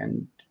pandemic.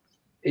 And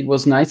it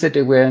was nice that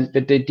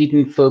they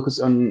didn't focus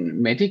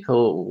on medical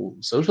or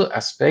social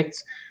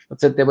aspects, but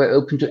that they were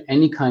open to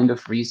any kind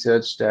of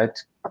research that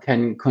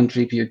can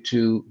contribute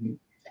to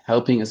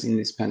helping us in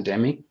this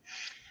pandemic.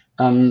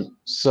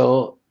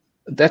 So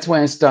that's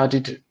why I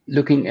started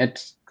looking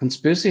at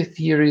conspiracy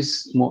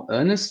theories more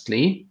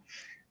earnestly.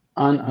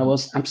 And I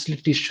was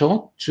absolutely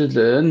shocked to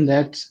learn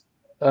that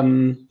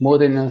more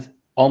than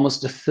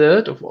almost a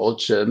third of all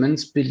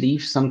Germans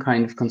believe some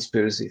kind of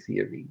conspiracy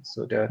theory.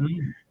 So there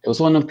was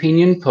one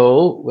opinion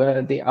poll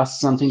where they asked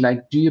something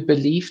like, do you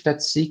believe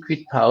that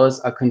secret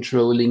powers are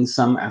controlling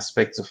some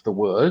aspects of the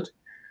world?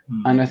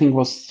 And I think it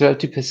was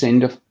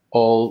 30% of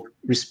all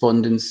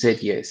respondents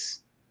said yes.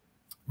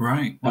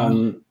 Right.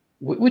 Wow.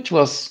 Which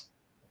was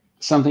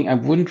something I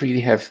wouldn't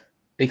really have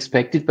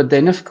expected. But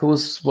then, of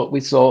course, what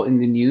we saw in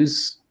the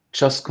news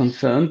just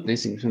confirmed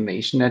this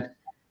information, that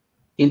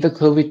in the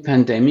COVID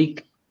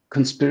pandemic,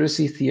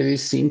 conspiracy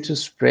theories seem to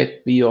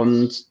spread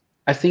beyond.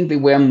 I think they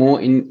were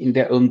more in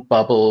their own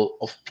bubble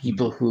of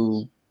people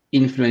who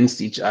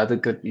influenced each other,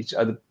 got each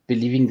other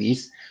believing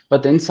these.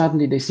 But then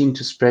suddenly they seem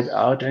to spread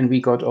out, and we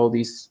got all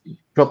these, you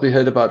probably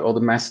heard about all the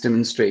mass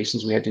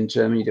demonstrations we had in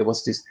Germany. There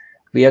was this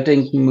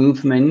Querdenken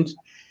movement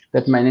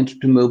that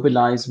managed to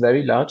mobilize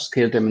very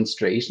large-scale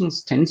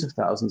demonstrations, tens of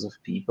thousands of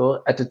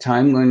people, at a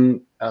time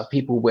when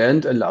people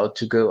weren't allowed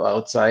to go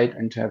outside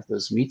and to have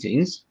those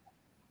meetings.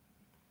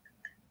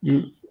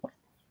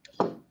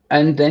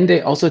 And then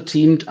they also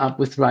teamed up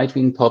with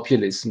right-wing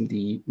populism,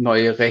 the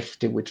Neue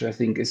Rechte, which I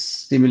think is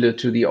similar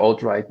to the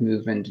alt-right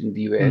movement in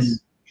the US.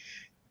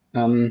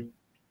 And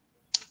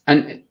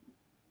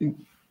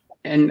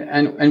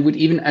would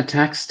even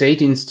attack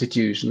state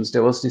institutions.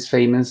 There was this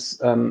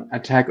famous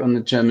attack on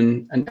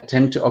an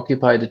attempt to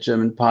occupy the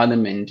German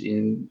parliament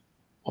in,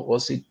 what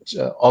was it,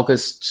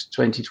 August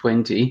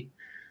 2020,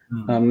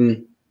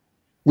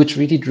 which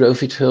really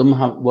drove it home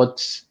how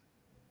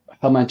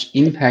much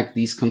impact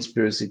these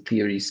conspiracy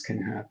theories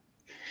can have.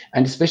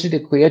 And especially the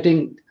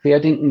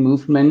Querdenken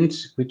movement,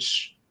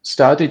 which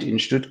started in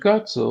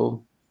Stuttgart,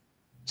 so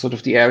sort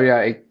of the area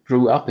I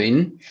grew up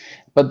in,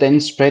 but then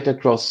spread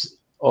across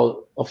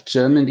all of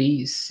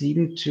Germany,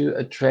 seemed to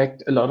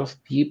attract a lot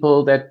of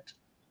people that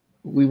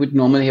we would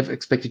normally have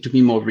expected to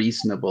be more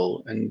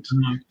reasonable. And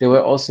there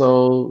were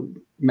also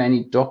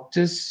many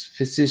doctors,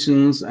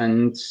 physicians,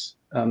 and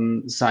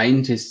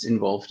scientists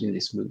involved in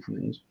this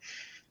movement.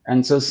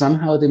 And so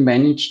somehow they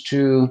managed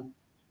to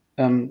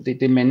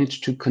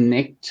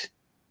connect,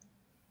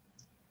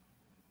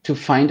 to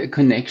find a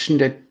connection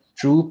that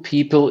drew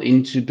people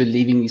into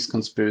believing these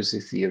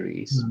conspiracy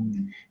theories.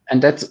 And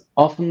that's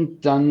often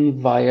done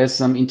via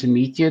some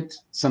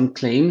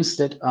claims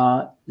that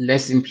are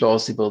less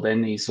implausible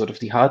than the sort of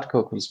the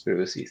hardcore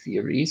conspiracy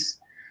theories.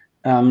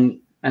 And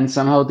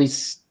somehow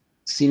this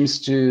seems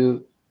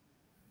to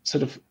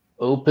sort of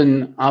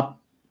open up,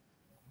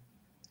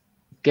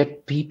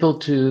 get people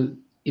to,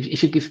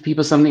 if you give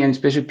people something, and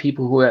especially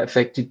people who are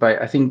affected by,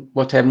 I think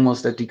what happened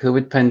was that the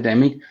COVID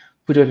pandemic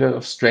put a lot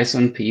of stress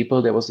on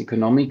people. There was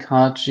economic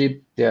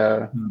hardship.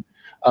 Even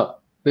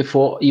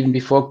before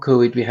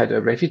COVID, we had a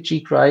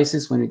refugee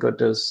crisis when we got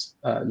those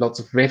lots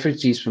of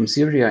refugees from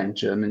Syria in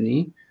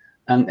Germany,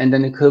 and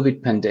then a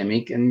COVID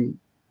pandemic. And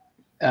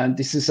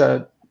this is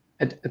at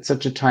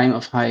such a time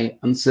of high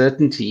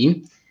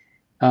uncertainty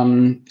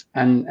and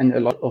a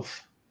lot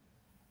of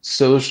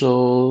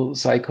social,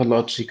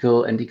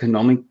 psychological, and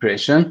economic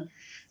pressure.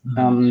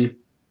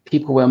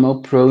 People were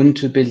more prone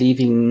to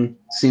believing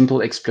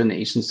simple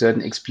explanations,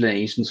 certain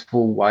explanations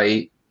for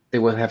why they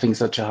were having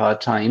such a hard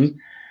time.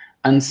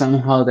 And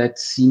somehow that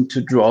seemed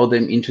to draw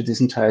them into this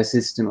entire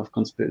system of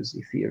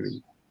conspiracy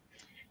theory.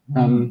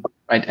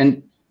 Right.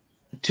 And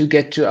to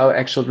get to our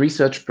actual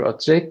research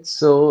project,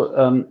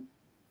 so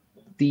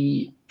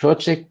the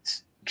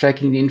project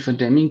Tracking the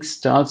Infodemic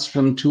starts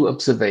from two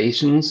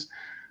observations.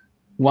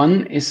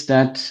 One is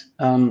that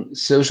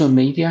social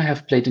media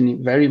have played a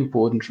very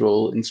important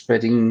role in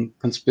spreading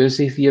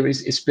conspiracy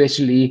theories,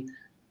 especially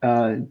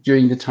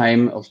during the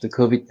time of the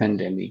COVID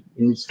pandemic.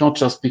 And it's not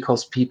just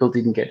because people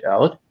didn't get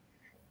out.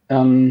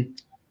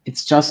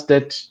 It's just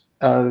that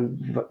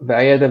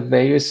via the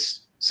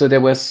various, so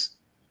there was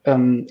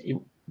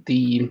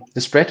the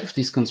spread of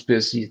these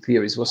conspiracy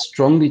theories was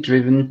strongly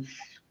driven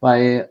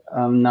by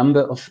a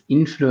number of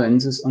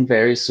influencers on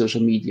various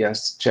social media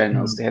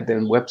channels. They had their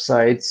own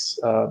websites,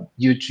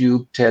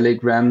 YouTube,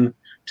 Telegram,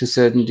 to a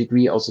certain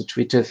degree, also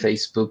Twitter,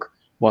 Facebook,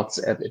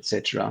 WhatsApp,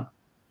 etc.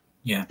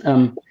 Yeah.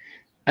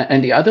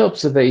 And the other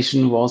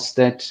observation was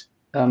that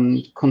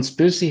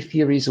conspiracy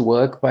theories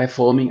work by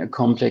forming a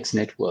complex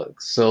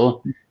network.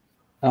 So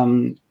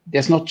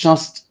there's not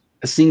just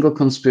a single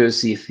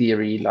conspiracy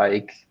theory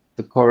like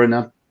the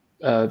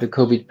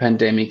COVID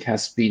pandemic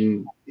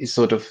is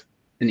sort of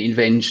an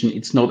invention.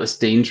 It's not as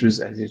dangerous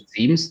as it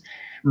seems,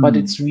 but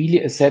it's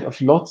really a set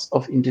of lots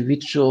of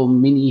individual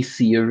mini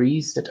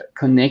theories that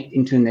connect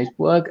into a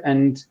network,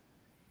 and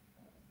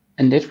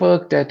a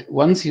network that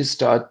once you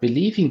start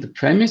believing the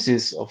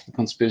premises of the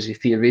conspiracy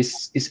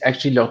theories is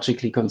actually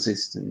logically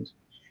consistent.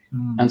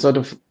 And sort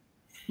of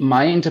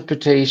my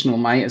interpretation or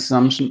my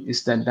assumption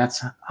is that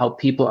that's how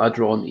people are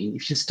drawn in.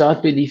 If you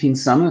start believing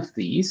some of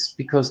these,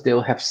 because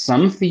they'll have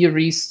some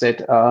theories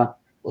that are,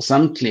 or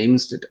some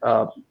claims that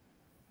are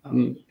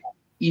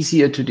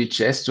easier to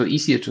digest or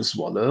easier to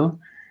swallow,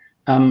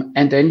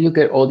 and then you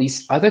get all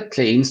these other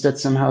claims that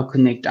somehow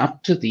connect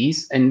up to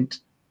these and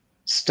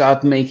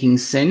start making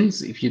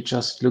sense if you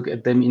just look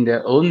at them in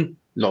their own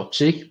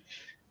logic,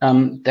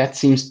 that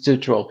seems to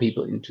draw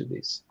people into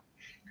this.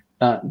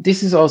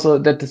 This is also,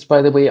 that is,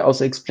 by the way,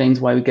 also explains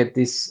why we get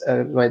this,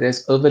 why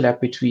there's overlap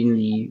between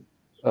the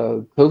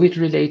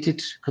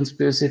COVID-related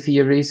conspiracy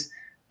theories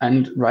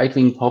and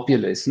right-wing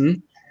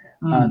populism.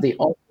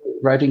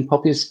 Right-wing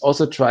populists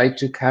also try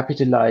to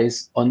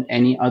capitalize on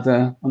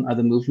other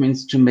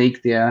movements to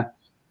make their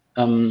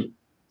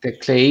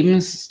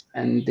claims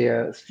and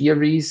their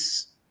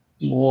theories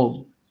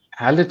more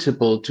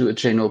palatable to a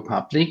general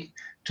public,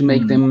 to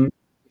make them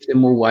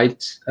more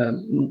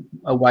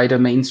a wider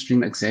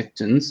mainstream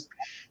acceptance.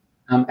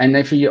 And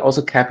actually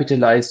also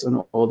capitalized on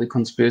all the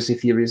conspiracy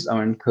theories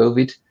around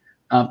COVID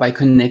by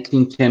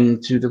connecting them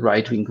to the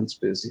right-wing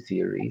conspiracy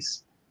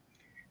theories.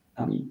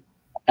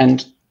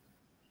 And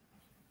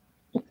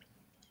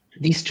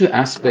these two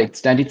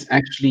aspects, that it's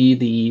actually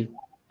the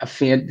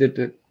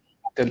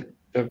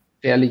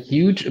fairly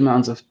huge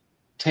amounts of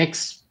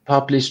text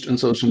published on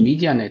social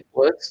media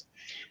networks,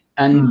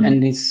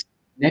 and this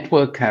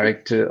network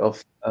character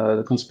of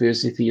the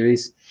conspiracy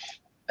theories,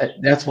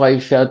 that's why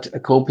we felt a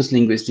corpus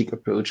linguistic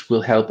approach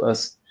will help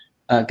us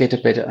get a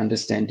better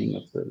understanding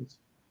of those.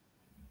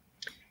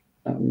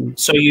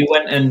 So you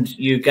went and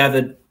you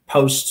gathered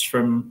posts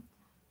from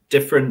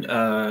different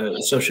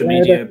social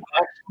media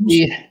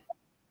platforms?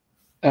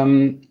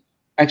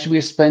 Actually,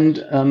 we spend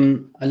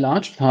a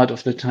large part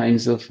of the time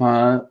so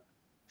far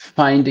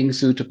finding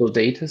suitable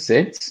data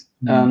sets.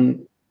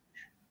 In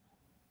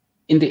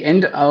the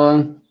end,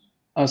 our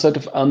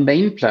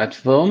main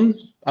platforms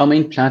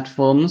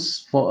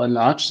for a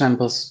large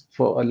sample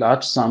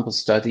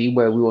study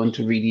where we want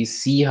to really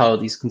see how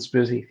these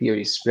conspiracy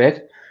theories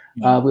spread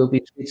will be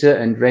Twitter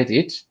and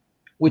Reddit,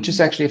 which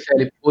is actually a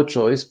fairly poor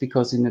choice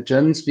because in the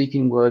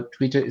German-speaking world,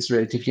 Twitter is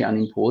relatively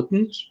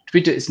unimportant.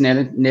 Twitter is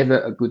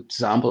never a good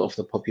sample of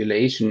the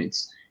population.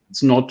 It's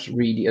not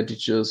really a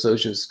digital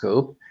social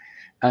scope.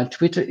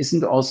 Twitter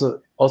isn't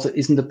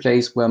isn't the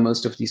place where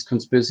most of these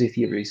conspiracy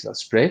theories are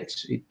spread.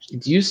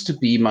 It used to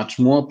be much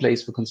more a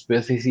place for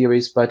conspiracy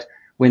theories, but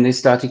when they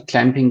started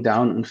clamping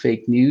down on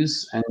fake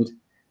news and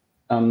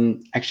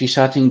actually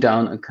shutting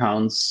down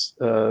accounts,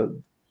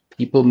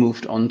 people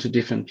moved on to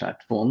different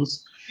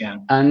platforms. Yeah.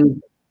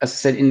 And as I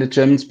said, in the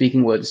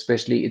German-speaking world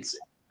especially,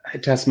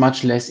 it has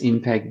much less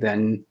impact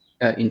than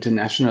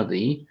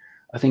internationally.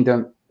 I think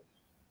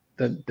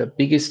the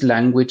biggest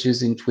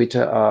languages in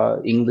Twitter are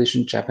English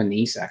and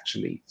Japanese,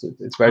 actually. So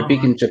it's very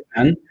big in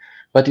Japan.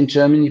 But in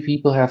Germany,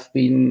 people have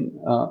been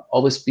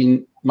always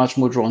been much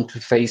more drawn to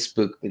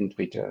Facebook than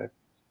Twitter.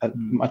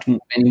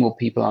 Many more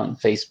people are on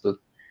Facebook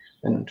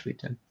than on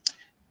Twitter.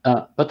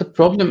 But the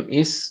problem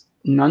is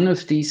none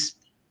of these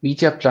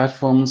media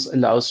platforms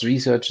allows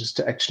researchers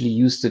to actually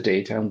use the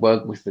data and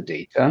work with the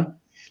data.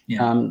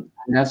 Yeah. And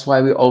that's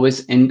why we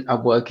always end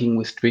up working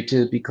with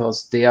Twitter,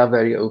 because they are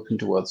very open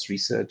towards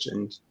research,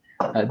 and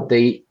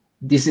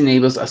this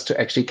enables us to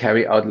actually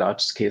carry out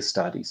large-scale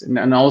studies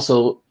and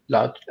also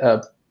large,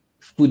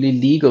 fully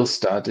legal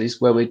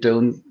studies where we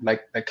don't,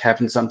 like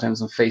happens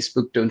sometimes on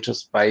Facebook, don't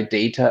just buy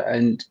data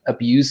and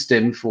abuse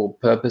them for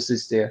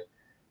purposes there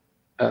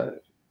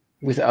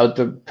without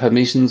the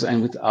permissions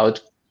and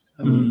without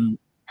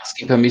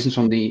asking permissions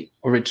from the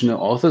original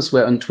authors,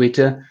 where on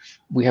Twitter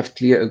we have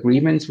clear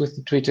agreements with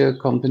the Twitter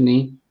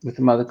company, with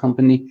the mother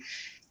company.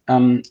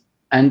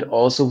 And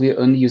also we're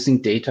only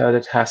using data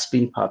that has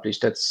been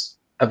published, that's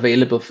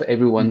available for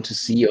everyone to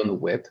see on the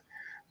web.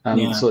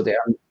 So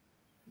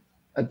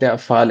there are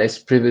far less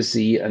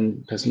privacy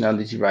and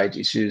personality right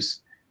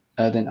issues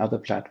than other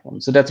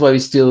platforms. So that's why we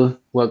still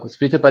work with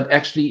Twitter. But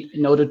actually,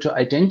 in order to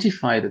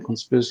identify the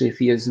conspiracy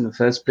theories in the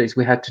first place,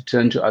 we had to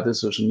turn to other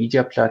social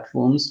media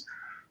platforms.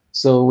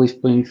 So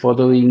we've been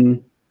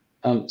following,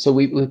 so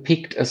we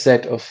picked a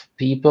set of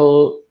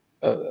people,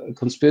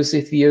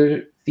 conspiracy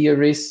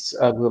theorists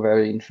who are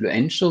very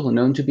influential, who are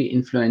known to be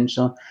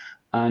influential,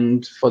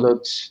 and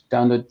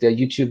downloaded their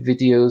YouTube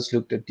videos,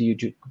 looked at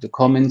the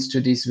comments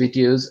to these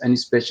videos, and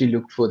especially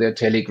looked for their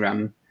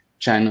Telegram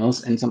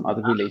channels and some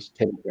other related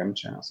Telegram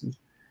channels. And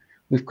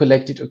we've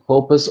collected a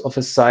corpus of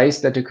a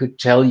size that I could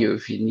tell you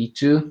if you need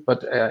to,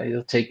 but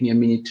it'll take me a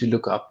minute to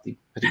look up the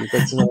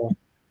particular.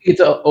 It's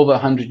over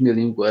 100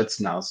 million words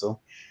now, so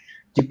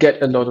you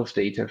get a lot of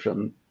data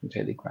from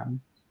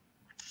Telegram.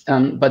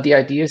 But the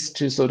idea is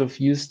to sort of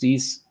use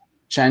these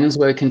channels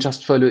where you can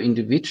just follow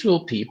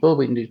individual people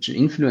with individual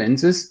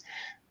influences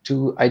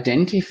to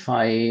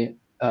identify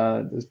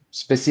the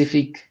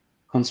specific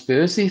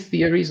conspiracy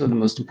theories or the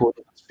most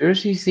important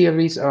conspiracy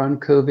theories around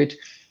COVID,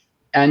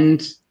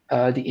 and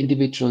the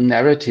individual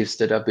narratives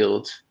that are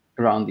built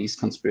around these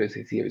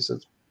conspiracy theories. So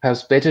it's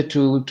perhaps better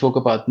to talk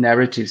about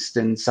narratives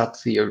than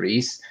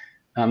sub-theories.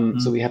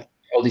 So we have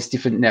all these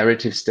different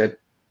narratives that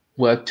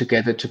work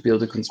together to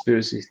build a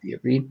conspiracy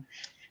theory.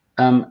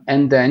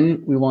 And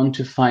then we want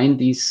to find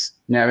these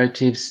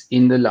narratives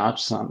in the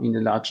large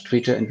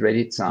Twitter and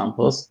Reddit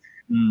samples,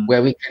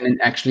 where we can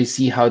actually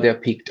see how they're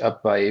picked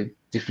up by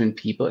different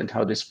people and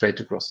how they spread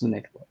across the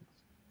network.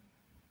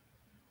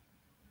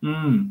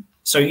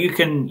 So you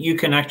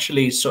can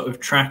actually sort of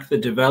track the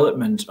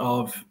development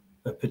of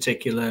a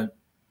particular,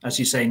 as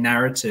you say,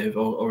 narrative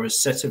or a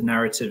set of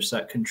narratives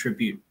that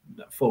contribute,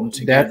 that form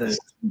together to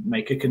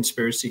make a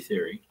conspiracy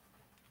theory.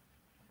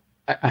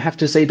 I have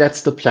to say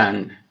that's the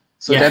plan.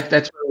 So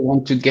that's where we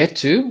want to get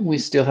to. We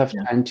still have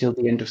time till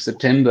the end of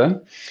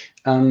September.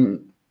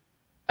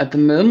 At the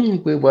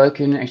moment, we're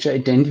working on actually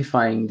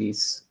identifying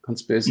these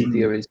conspiracy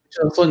theories, which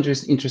is also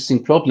an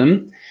interesting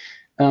problem.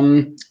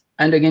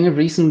 And again, a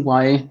reason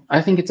why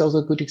I think it's also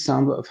a good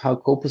example of how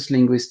corpus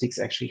linguistics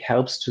actually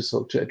helps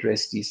to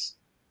address these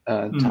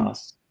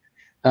tasks.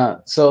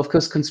 So, of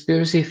course,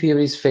 conspiracy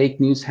theories, fake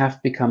news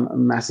have become a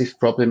massive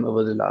problem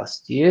over the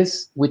last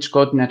years, which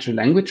got natural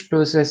language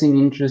processing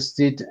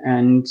interested,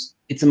 and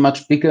it's a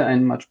much bigger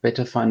and much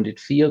better funded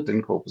field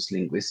than corpus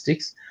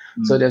linguistics.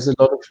 So there's a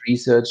lot of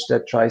research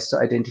that tries to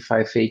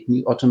identify fake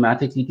news,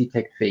 automatically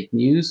detect fake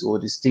news, or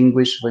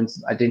distinguish when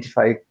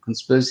identify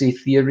conspiracy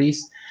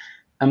theories.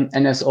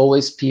 And as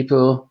always,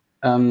 people,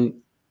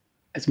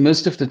 as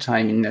most of the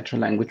time in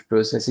natural language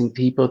processing,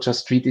 people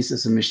just treat this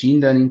as a machine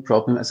learning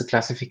problem, as a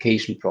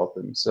classification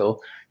problem.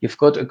 So you've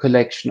got a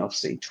collection of,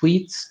 say,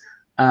 tweets,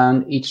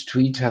 and each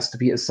tweet has to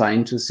be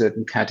assigned to a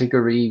certain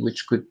category,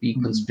 which could be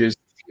conspiracy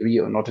theory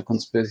or not a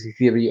conspiracy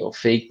theory, or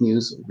fake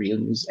news or real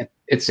news,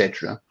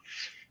 etc.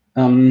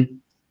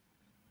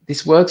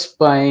 This works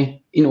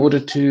in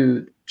order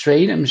to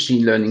train a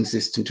machine learning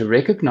system to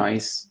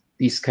recognize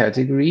these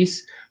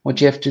categories. What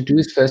you have to do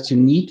is first you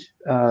need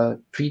a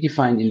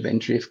predefined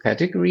inventory of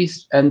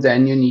categories, and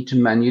then you need to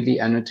manually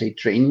annotate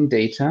training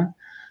data.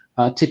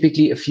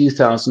 Typically, a few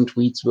thousand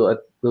tweets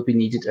will be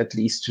needed at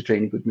least to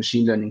train a good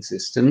machine learning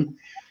system,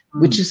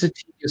 which is a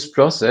tedious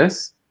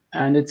process,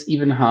 and it's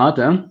even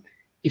harder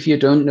if you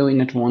don't know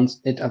in advance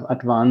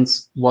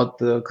what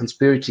the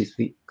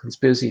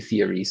conspiracy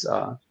theories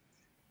are.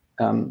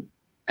 And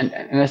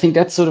I think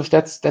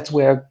that's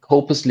where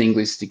corpus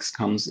linguistics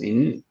comes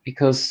in,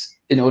 because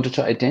in order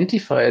to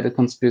identify the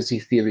conspiracy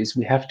theories,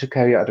 we have to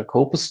carry out a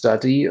corpus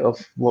study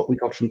of what we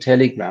got from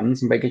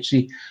telegrams, and by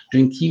actually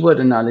doing keyword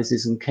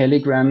analysis in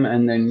Telegram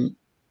and then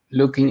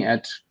looking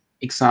at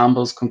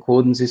examples,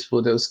 concordances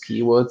for those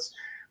keywords,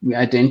 we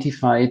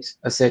identified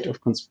a set of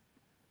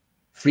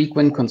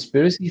frequent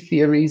conspiracy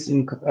theories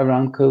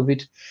around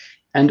COVID,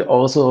 and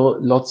also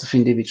lots of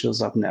individual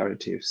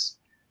sub-narratives.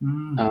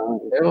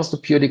 That was the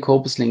purely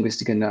corpus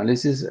linguistic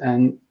analysis,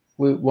 and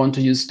we want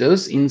to use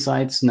those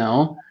insights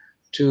now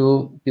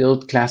to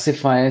build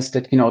classifiers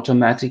that can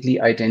automatically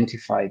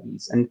identify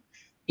these. And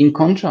in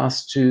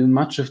contrast to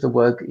much of the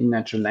work in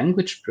natural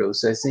language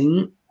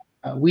processing,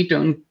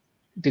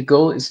 the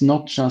goal is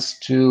not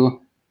just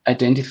to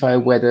identify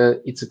whether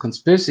it's a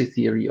conspiracy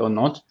theory or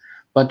not,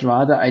 but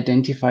rather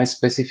identify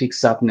specific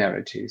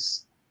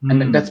sub-narratives.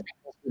 And that's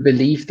because we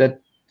believe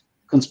that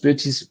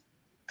conspiracy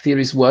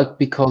theories work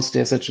because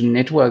there's such a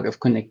network of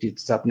connected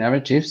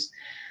sub-narratives.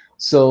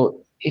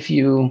 So if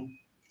your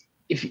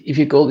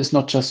goal is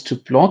not just to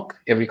block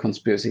every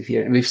conspiracy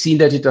theory, and we've seen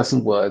that it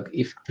doesn't work.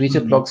 If Twitter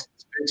blocks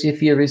conspiracy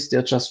theories,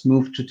 they'll just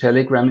move to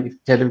Telegram. If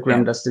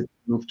Telegram does it,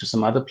 move to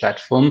some other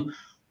platform,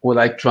 or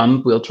like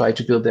Trump will try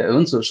to build their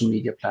own social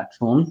media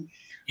platform.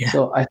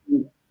 So I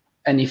think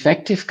an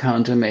effective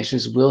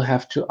countermeasures will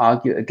have to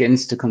argue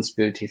against the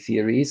conspiracy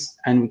theories,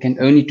 and we can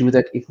only do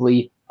that if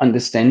we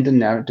understand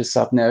the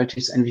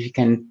sub-narratives, and we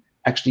can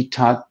actually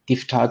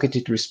give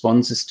targeted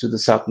responses to the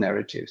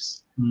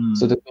sub-narratives.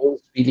 So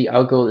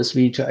our goal is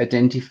really to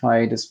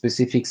identify the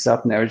specific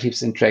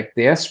sub-narratives and track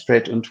their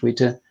spread on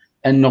Twitter,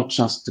 and not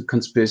just the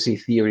conspiracy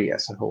theory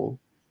as a whole.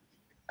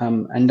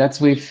 And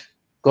we've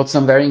got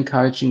some very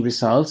encouraging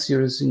results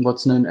using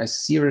what's known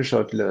as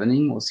zero-shot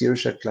learning or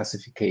zero-shot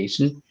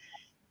classification.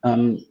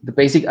 The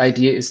basic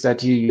idea is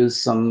that you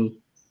use some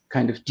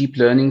kind of deep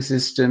learning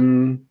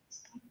system.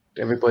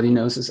 Everybody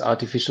knows is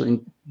artificial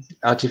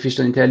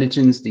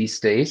intelligence these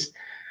days.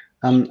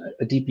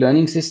 A deep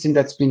learning system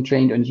that's been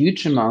trained on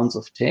huge amounts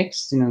of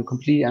text in a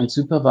completely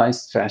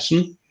unsupervised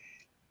fashion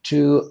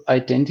to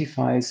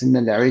identify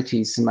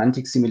similarities,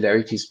 semantic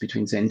similarities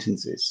between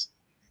sentences.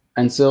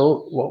 And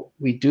so what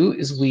we do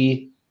is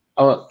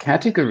our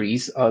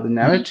categories are the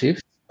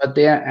narratives, but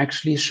they are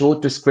actually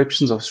short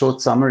descriptions of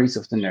short summaries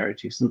of the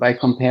narratives. And by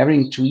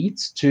comparing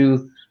tweets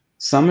to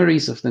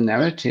summaries of the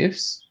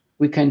narratives,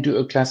 we can do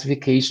a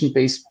classification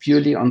based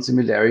purely on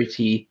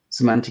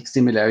semantic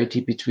similarity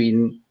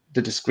between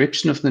the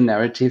description of the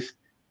narrative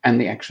and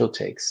the actual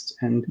text.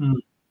 And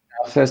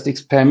our first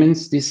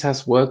experiments, this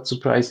has worked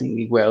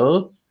surprisingly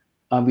well.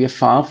 We are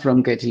far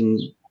from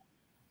getting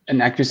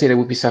an accuracy that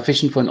would be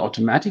sufficient for an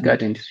automatic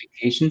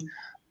identification,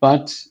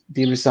 but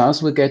the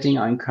results we're getting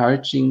are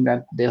encouraging,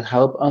 that they'll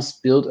help us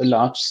build a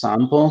large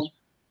sample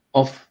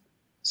of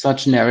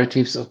such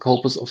narratives, a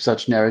corpus of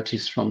such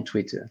narratives from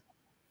Twitter.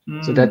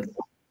 So that,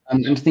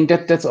 and I think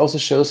that also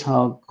shows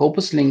how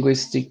corpus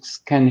linguistics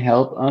can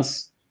help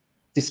us,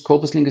 this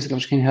corpus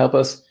linguistics can help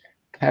us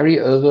carry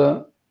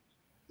over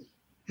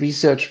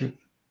research,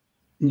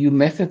 new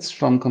methods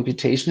from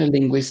computational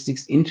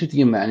linguistics into the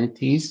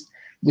humanities,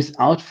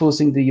 without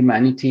forcing the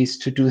humanities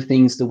to do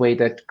things the way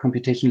that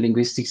computational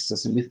linguistics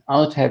does, and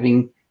without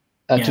having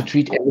to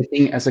treat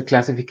everything as a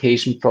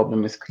classification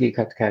problem with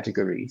clear-cut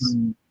categories.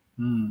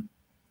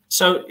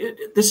 So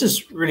this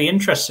is really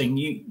interesting.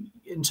 You,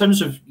 in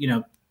terms of, you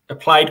know,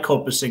 applied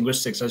corpus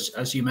linguistics,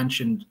 as you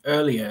mentioned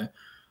earlier,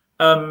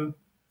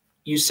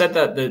 you said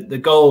that the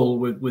goal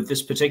with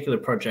this particular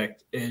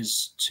project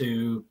is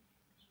to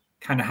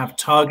kind of have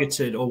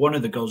targeted, or one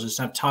of the goals is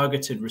to have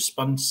targeted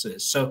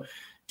responses. So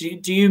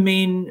do you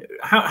mean,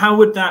 how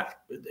would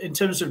that, in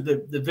terms of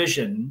the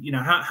vision, you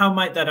know, how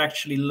might that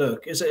actually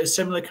look? Is it a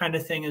similar kind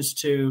of thing as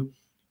to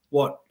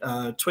what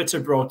Twitter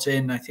brought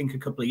in, I think, a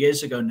couple of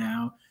years ago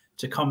now,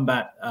 to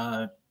combat,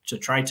 to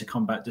try to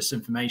combat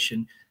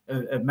disinformation,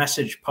 a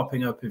message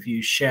popping up if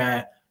you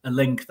share a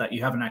link that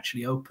you haven't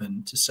actually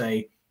opened, to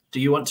say, do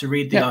you want to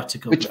read the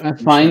article? Which I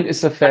find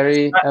is a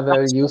very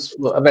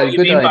useful, a very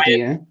good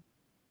idea.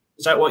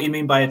 Is that what you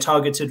mean by a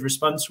targeted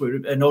response, where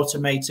an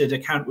automated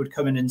account would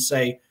come in and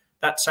say,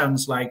 that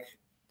sounds like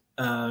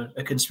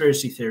a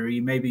conspiracy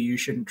theory, maybe you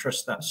shouldn't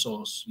trust that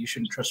source, you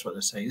shouldn't trust what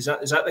they say? Is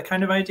that the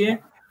kind of idea?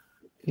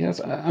 Yes,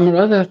 I'm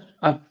rather,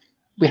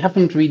 we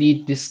haven't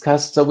really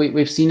discussed, so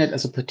we've seen it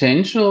as a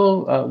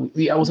potential.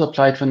 We also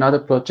applied for another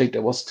project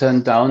that was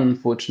turned down,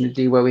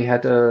 unfortunately, where we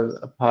had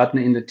a partner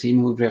in the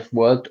team who have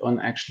worked on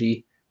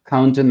actually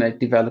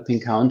developing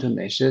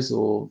countermeasures,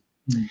 or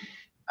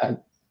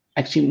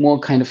actually more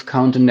kind of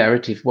counter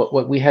narrative.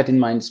 What we had in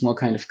mind is more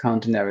kind of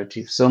counter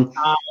narrative. So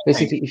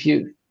basically, if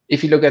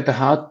you look at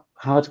the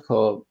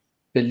hardcore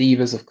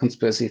believers of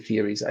conspiracy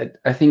theories,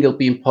 I think it'll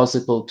be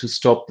impossible to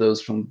stop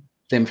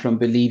them from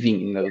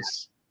believing in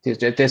those.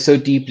 They're so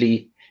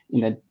deeply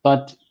in it.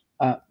 But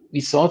we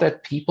saw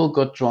that people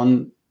got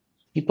drawn.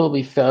 People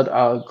we felt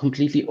are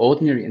completely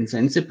ordinary and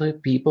sensible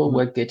people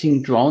were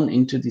getting drawn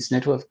into this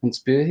network of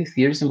conspiracy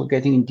theories, and were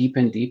getting in deeper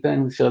and deeper.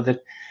 And we felt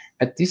that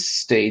at this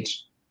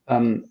stage,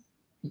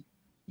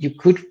 you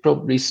could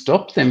probably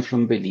stop them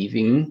from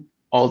believing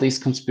all these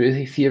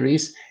conspiracy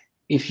theories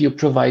if you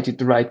provided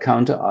the right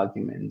counter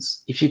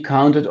arguments. If you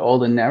countered all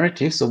the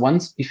narratives, so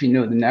if you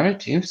know the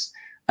narratives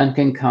and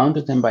can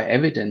counter them by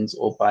evidence,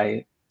 or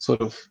by sort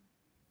of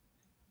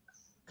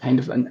kind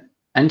of an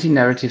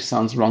anti-narrative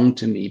sounds wrong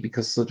to me,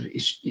 because sort of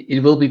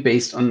it will be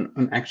based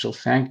on actual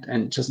fact,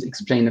 and just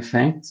explain the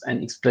facts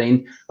and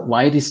explain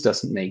why this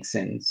doesn't make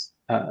sense.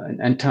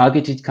 And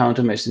targeted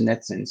countermeasures in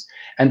that sense.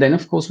 And then,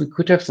 of course, we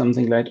could have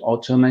something like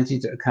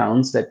automated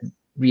accounts that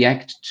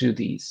react to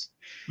these.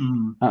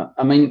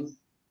 I mean,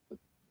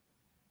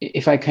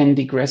 if I can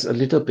digress a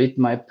little bit,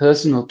 my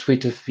personal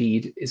Twitter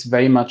feed is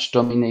very much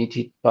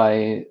dominated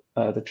by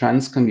the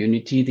trans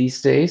community these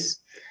days,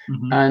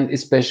 and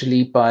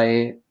especially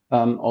by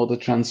all the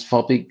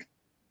transphobic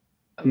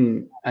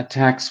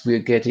attacks we're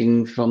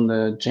getting from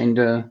the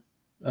gender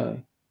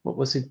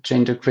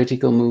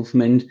critical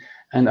movement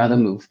and other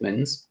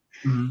movements.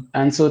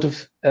 And sort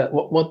of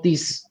what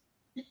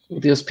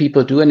those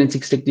people do, and it's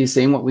exactly the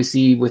same what we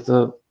see with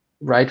the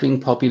right-wing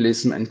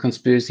populism and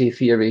conspiracy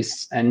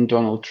theorists and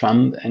Donald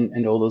Trump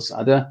and all these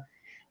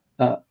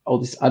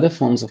other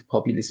forms of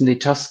populism. They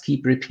just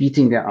keep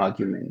repeating their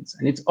arguments,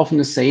 and it's often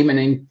the same.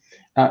 And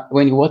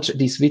when you watch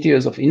these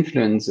videos of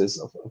influencers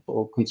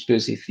of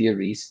conspiracy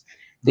theories,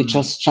 they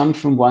just jump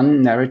from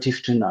one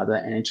narrative to another,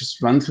 and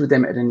just run through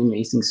them at an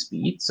amazing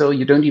speed. So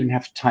you don't even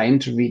have time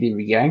to really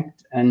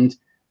react and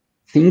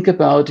think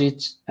about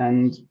it.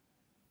 And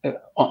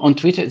on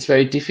Twitter, it's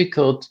very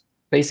difficult.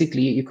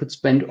 Basically, you could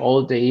spend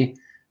all day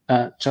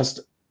just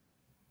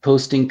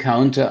posting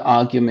counter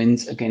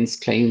arguments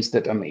against claims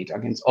that are made,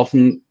 against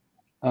often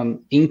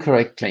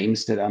incorrect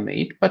claims that are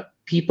made. But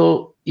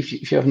people, if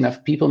you have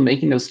enough people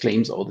making those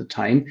claims all the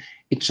time,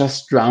 it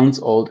just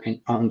drowns out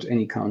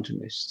any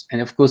countermeasures. And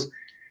of course,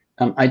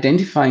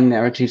 identifying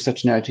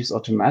such narratives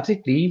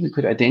automatically, we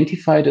could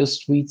identify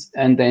those tweets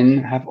and then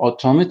have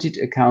automated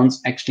accounts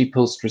actually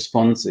post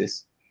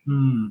responses,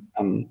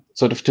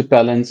 sort of to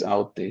balance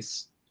out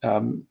this.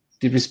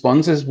 The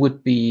responses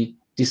would be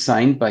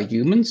designed by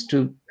humans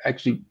to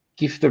actually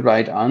give the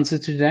right answer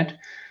to that,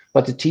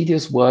 but the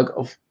tedious work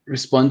of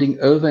responding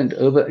over and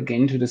over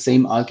again to the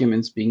same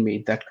arguments being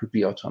made, that could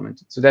be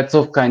automated. So that's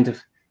all kind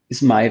of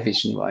is my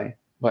vision why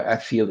I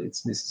feel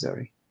it's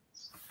necessary.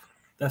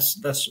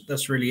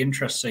 That's really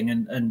interesting,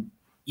 and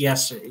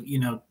yes, you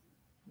know,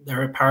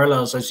 there are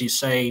parallels, as you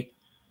say,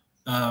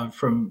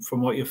 from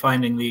what you're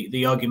finding,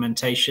 the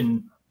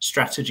argumentation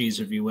strategies,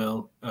 if you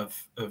will, of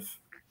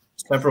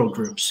several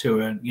groups who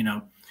are, you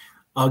know,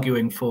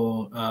 arguing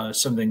for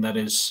something that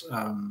is,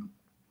 I'm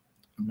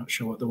not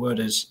sure what the word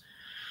is,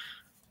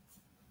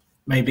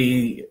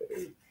 maybe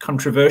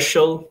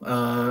controversial,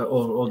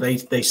 or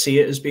they see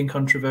it as being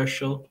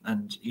controversial,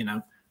 and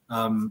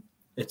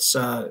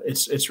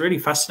it's really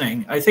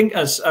fascinating. I think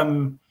as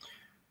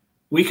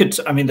we could,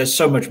 I mean, there's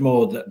so much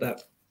more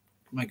that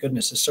my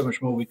goodness, there's so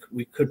much more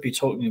we could be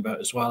talking about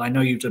as well. I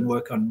know you've done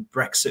work on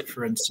Brexit,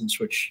 for instance,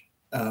 which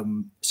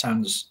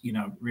sounds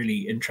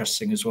really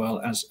interesting as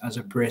well as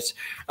a Brit.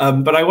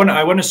 But I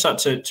want to start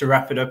to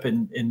wrap it up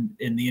in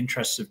the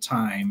interest of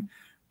time,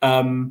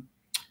 and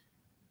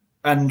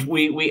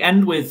we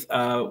end with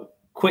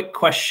quick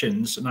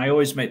questions. And I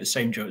always make the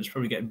same joke. It's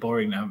probably getting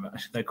boring now, but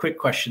they're quick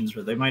questions,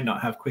 but they might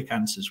not have quick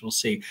answers. We'll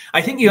see.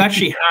 I think you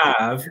actually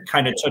have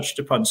kind of touched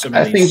upon some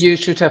of these. I think you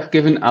should have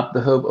given up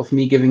the hope of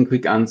me giving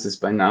quick answers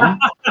by now.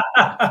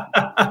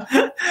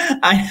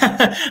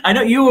 I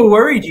know you were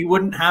worried you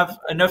wouldn't have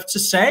enough to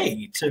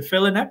say to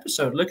fill an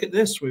episode. Look at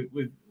this.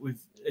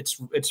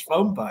 It's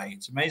flown by.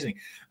 It's amazing.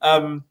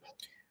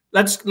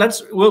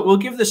 We'll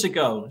give this a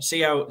go.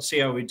 See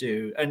how we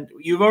do. And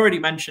you've already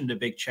mentioned a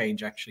big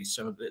change, actually,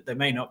 so there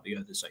may not be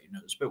others that you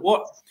notice. But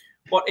what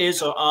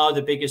is or are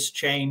the biggest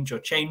change or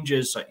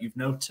changes that you've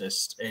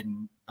noticed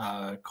in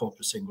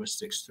corpus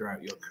linguistics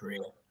throughout your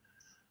career?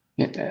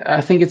 Yeah,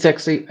 I think it's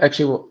actually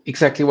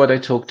exactly what I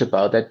talked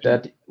about.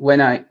 That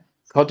when I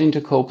got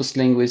into corpus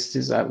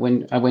linguistics,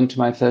 when I went to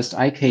my first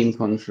ICANN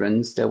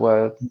conference, there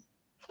were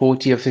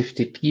 40 or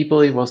 50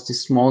 people. It was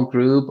this small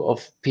group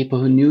of people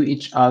who knew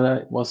each other.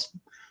 It was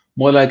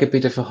more like a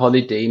bit of a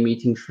holiday,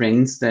 meeting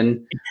friends,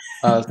 than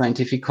a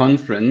scientific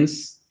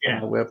conference.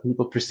 Yeah. Where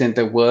people present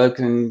their work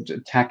and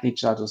attack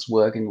each other's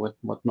work and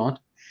whatnot.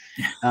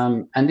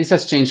 And this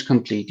has changed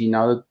completely.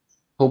 Now,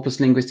 corpus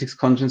linguistics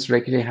conference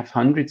regularly have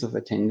hundreds of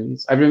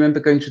attendants. I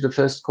remember going to the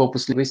first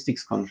corpus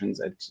linguistics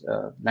conference at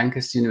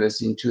Lancaster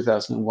University in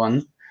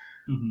 2001.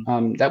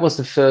 Mm-hmm. That was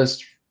the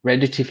first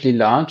relatively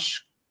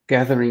large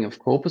gathering of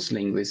corpus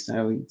linguists.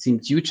 Now, it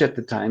seemed huge at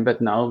the time,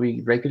 but now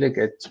we regularly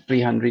get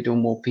 300 or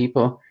more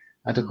people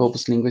at a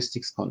corpus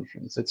linguistics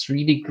conference. It's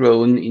really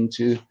grown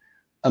into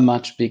a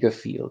much bigger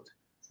field.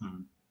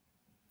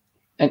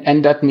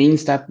 And that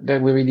means that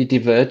we're really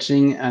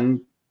diverging.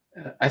 And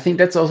I think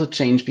that's also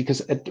changed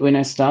because when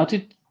I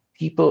started,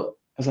 people,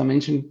 as I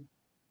mentioned,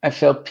 I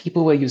felt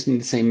people were using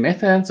the same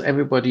methods.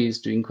 Everybody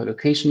is doing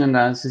collocation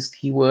analysis,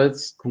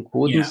 keywords,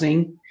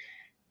 concordancing.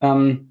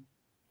 Yeah.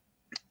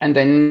 And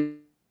then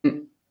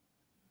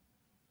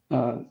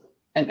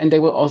and they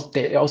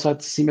also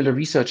had similar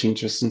research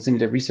interests and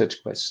similar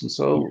research questions.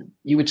 So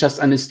you would just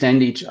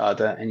understand each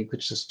other and you could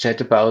just chat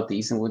about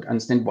these and would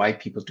understand why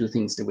people do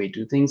things the way they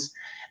do things.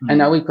 And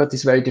now we've got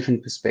these very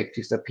different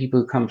perspectives that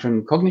people come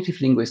from cognitive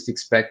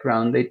linguistics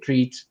background. They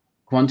treat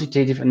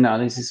quantitative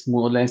analysis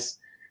more or less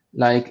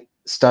like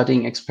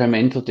studying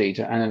experimental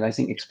data,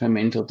 analyzing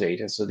experimental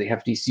data. So they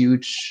have these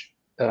huge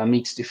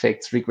mixed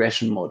effects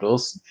regression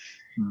models.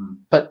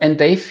 And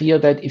they feel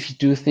that if you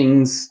do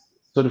things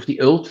sort of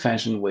the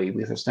old-fashioned way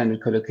with a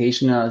standard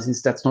collocation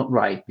analysis, that's not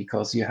right,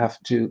 because you have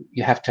to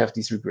have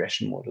these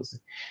regression models.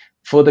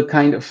 For the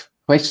kind of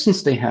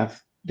questions they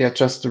have, they're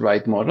just the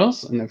right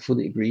models, and I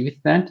fully agree with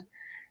that.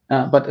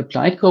 But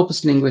applied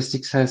corpus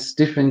linguistics has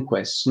different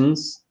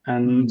questions,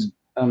 and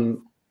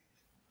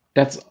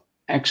that's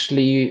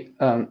actually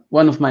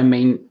one of my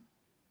main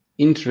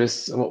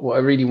interests, what I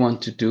really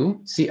want to do.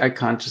 See, I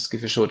can't just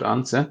give a short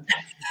answer.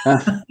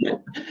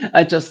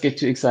 I just get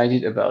too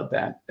excited about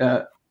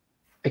that.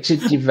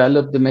 Actually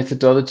develop the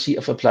methodology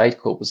of applied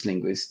corpus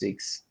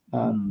linguistics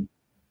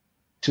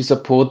to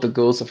support the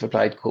goals of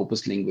applied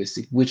corpus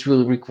linguistics, which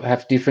will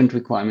have different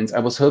requirements. I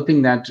was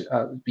hoping that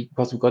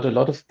because we've got a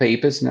lot of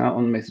papers now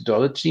on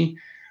methodology,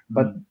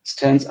 but it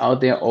turns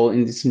out they're all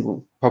in this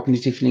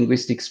cognitive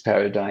linguistics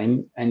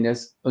paradigm, and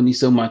there's only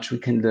so much we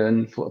can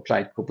learn for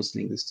applied corpus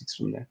linguistics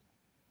from that.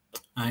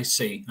 I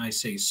see.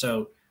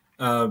 So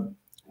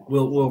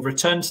we'll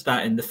return to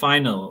that in the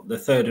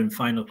third and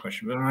final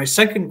question. But my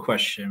second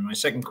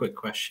quick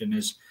question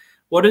is,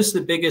 what is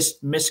the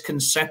biggest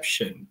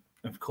misconception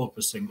of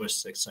corpus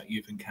linguistics that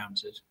you've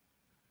encountered?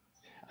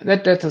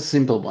 That's a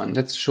simple one.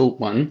 That's a short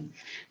one.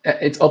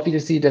 It's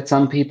obviously that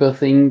some people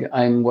think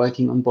I'm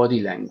working on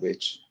body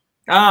language.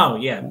 Oh,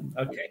 yeah.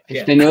 Okay.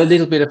 If they know a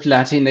little bit of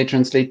Latin, they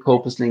translate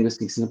corpus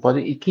linguistics in the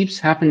body. It keeps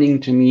happening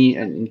to me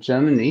in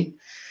Germany.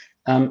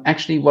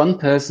 Actually, one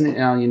person in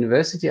our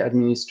university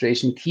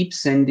administration keeps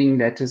sending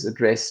letters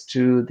addressed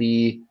to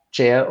the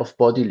chair of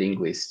body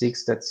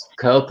linguistics. That's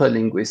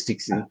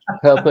Körperlinguistik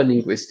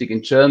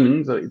in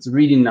German. So it's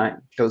really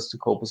close to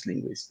corpus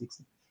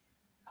linguistics.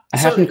 I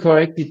haven't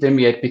corrected them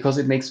yet because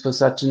it makes for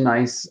such a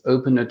nice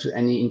opener to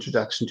any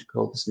introduction to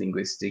corpus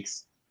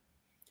linguistics.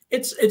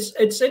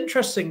 It's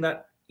interesting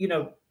that,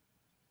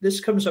 this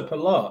comes up a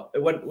lot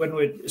when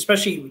we're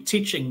especially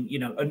teaching,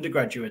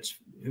 undergraduates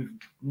who've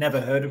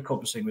never heard of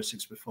corpus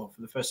linguistics before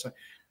for the first time.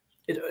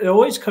 It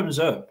always comes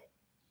up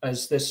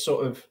as this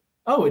sort of,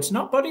 oh, it's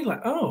not body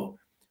language. Oh,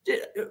 do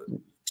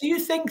you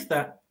think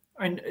that,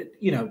 and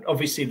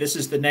obviously this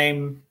is the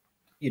name,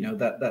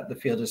 that the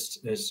field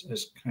has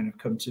kind of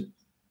come to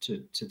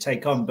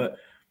take on. But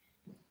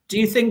do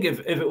you think if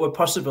it were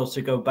possible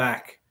to go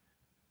back,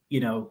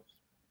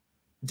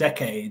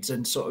 decades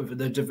and sort of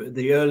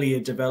the earlier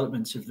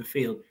developments of the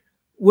field,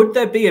 would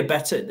there be a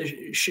better,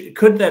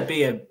 could there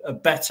be a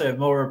better,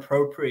 more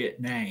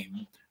appropriate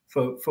name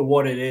for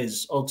what it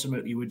is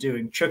ultimately we're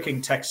doing, chucking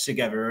text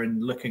together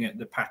and looking at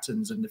the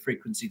patterns and the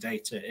frequency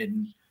data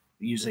in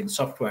using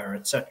software,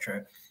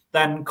 etc.,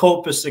 than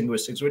corpus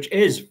linguistics, which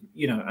is,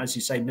 as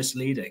you say,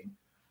 misleading?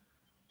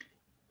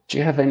 Do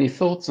you have any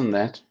thoughts on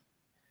that?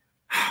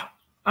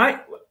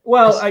 I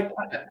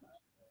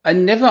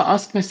never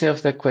asked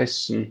myself that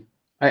question.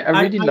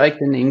 I really like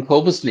the name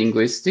corpus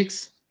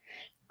linguistics.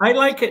 I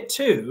like it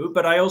too,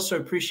 but I also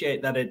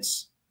appreciate that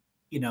it's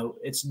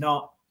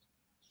not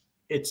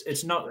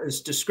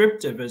as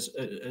descriptive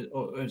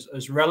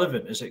as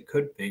relevant as it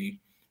could be.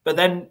 But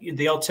then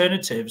the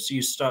alternatives,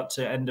 you start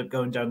to end up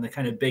going down the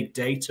kind of big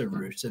data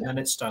route, and then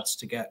it starts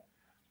to get,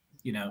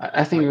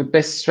 I think the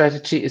best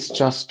strategy is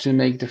just to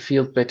make the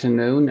field better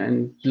known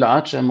and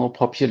larger, more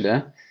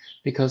popular,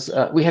 because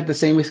we had the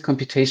same with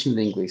computational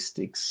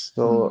linguistics.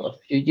 So a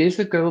few years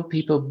ago,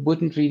 people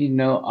wouldn't really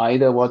know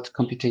either what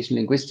computational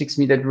linguistics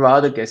means. They'd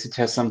rather guess it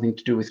has something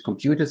to do with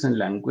computers and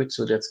language,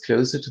 so that's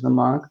closer to the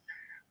mark.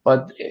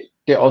 But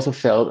they also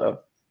felt,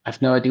 I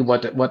have no idea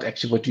what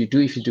do you do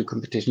if you do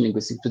computational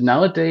linguistics. But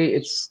nowadays,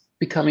 it's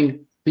becoming a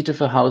bit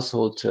of a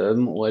household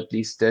term, or at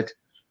least that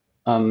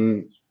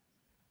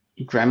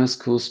grammar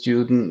school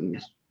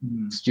students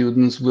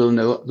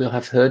will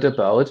have heard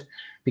about,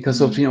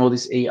 because of all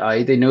this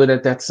AI. They know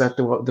that that's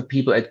what the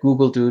people at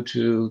Google do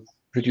to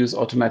produce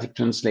automatic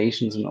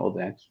translations and all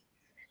that.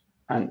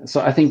 And so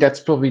I think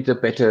that's probably the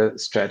better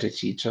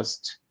strategy.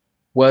 Just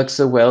work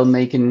so well,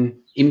 make an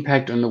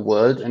impact on the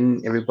world,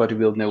 and everybody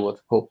will know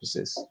what corpus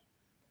is.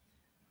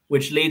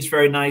 Which leads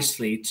very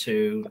nicely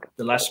to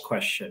the last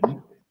question,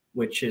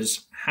 which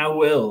is, how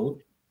will,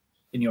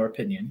 in your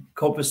opinion,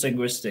 corpus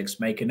linguistics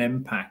make an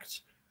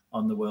impact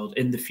on the world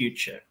in the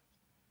future?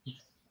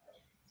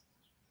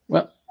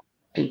 Well,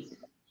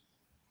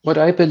 what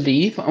I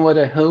believe and what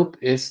I hope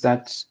is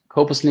that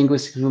corpus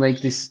linguistics will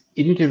make this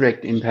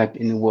indirect impact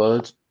in the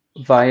world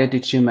via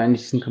digital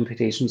humanities and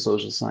computational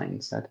social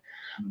science. That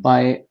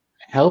by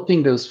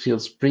helping those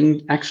fields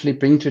actually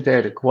bring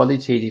together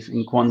qualitative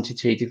and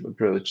quantitative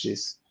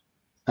approaches,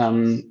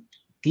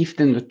 give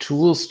them the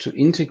tools to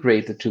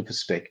integrate the two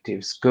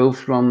perspectives, go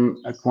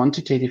from a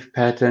quantitative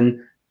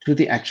pattern to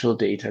the actual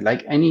data,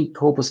 like any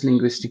corpus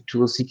linguistic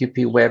tool,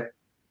 CQP, Web,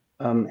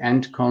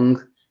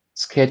 AntConc,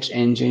 Sketch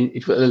Engine.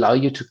 It will allow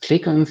you to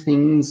click on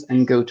things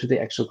and go to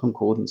the actual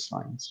concordance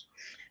lines.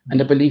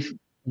 And I believe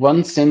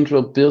one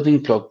central building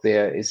block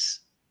there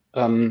is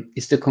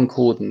the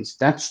concordance.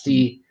 That's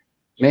the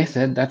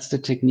method, that's the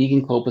technique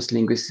in corpus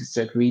linguistics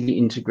that really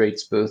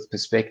integrates both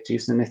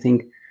perspectives. And I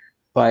think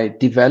by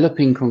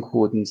developing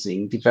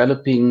concordancing,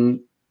 developing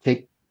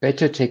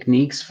better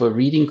techniques for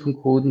reading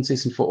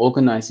concordances and for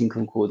organizing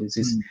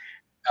concordances,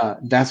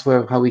 that's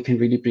how we can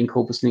really bring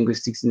corpus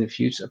linguistics in the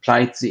future,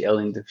 apply CL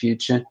into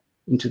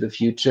the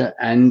future,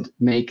 and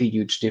make a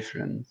huge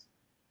difference.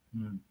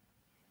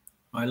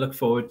 I look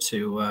forward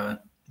to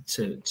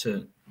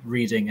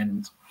reading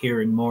and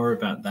hearing more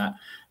about that.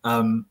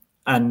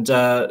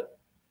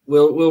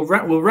 We'll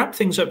wrap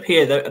things up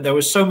here. There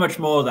was so much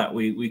more that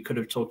we could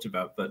have talked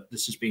about, but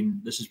this has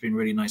been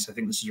really nice. I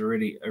think this is a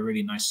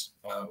really nice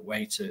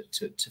way to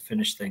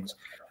finish things.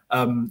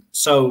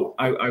 So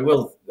I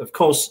will, of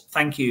course,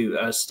 thank you,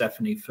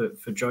 Stephanie,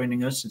 for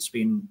joining us. It's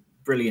been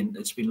brilliant.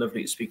 It's been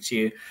lovely to speak to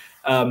you.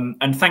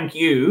 And thank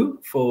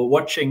you for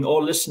watching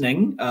or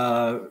listening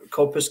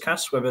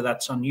CorpusCast, whether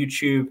that's on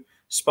YouTube,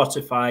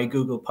 Spotify,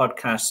 Google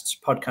Podcasts,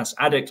 Podcast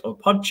Addict, or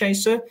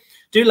Podchaser.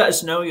 Do let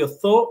us know your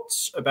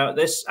thoughts about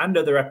this and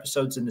other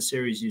episodes in the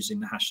series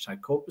using the hashtag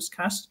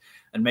CorpusCast,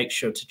 and make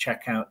sure to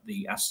check out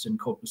the Aston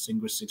Corpus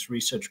Linguistics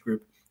Research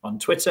Group on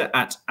Twitter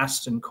at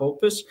Aston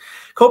Corpus.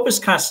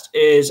 CorpusCast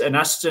is an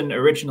Aston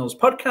Originals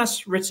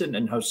podcast written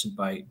and hosted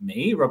by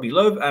me, Robbie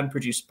Love, and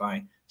produced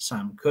by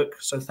Sam Cook.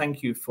 So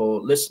thank you for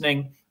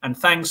listening, and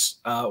thanks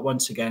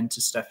once again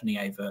to Stephanie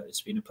Evert. It's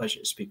been a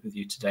pleasure to speak with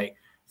you today.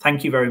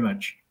 Thank you very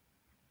much.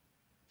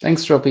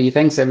 Thanks, Robbie.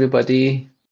 Thanks, everybody.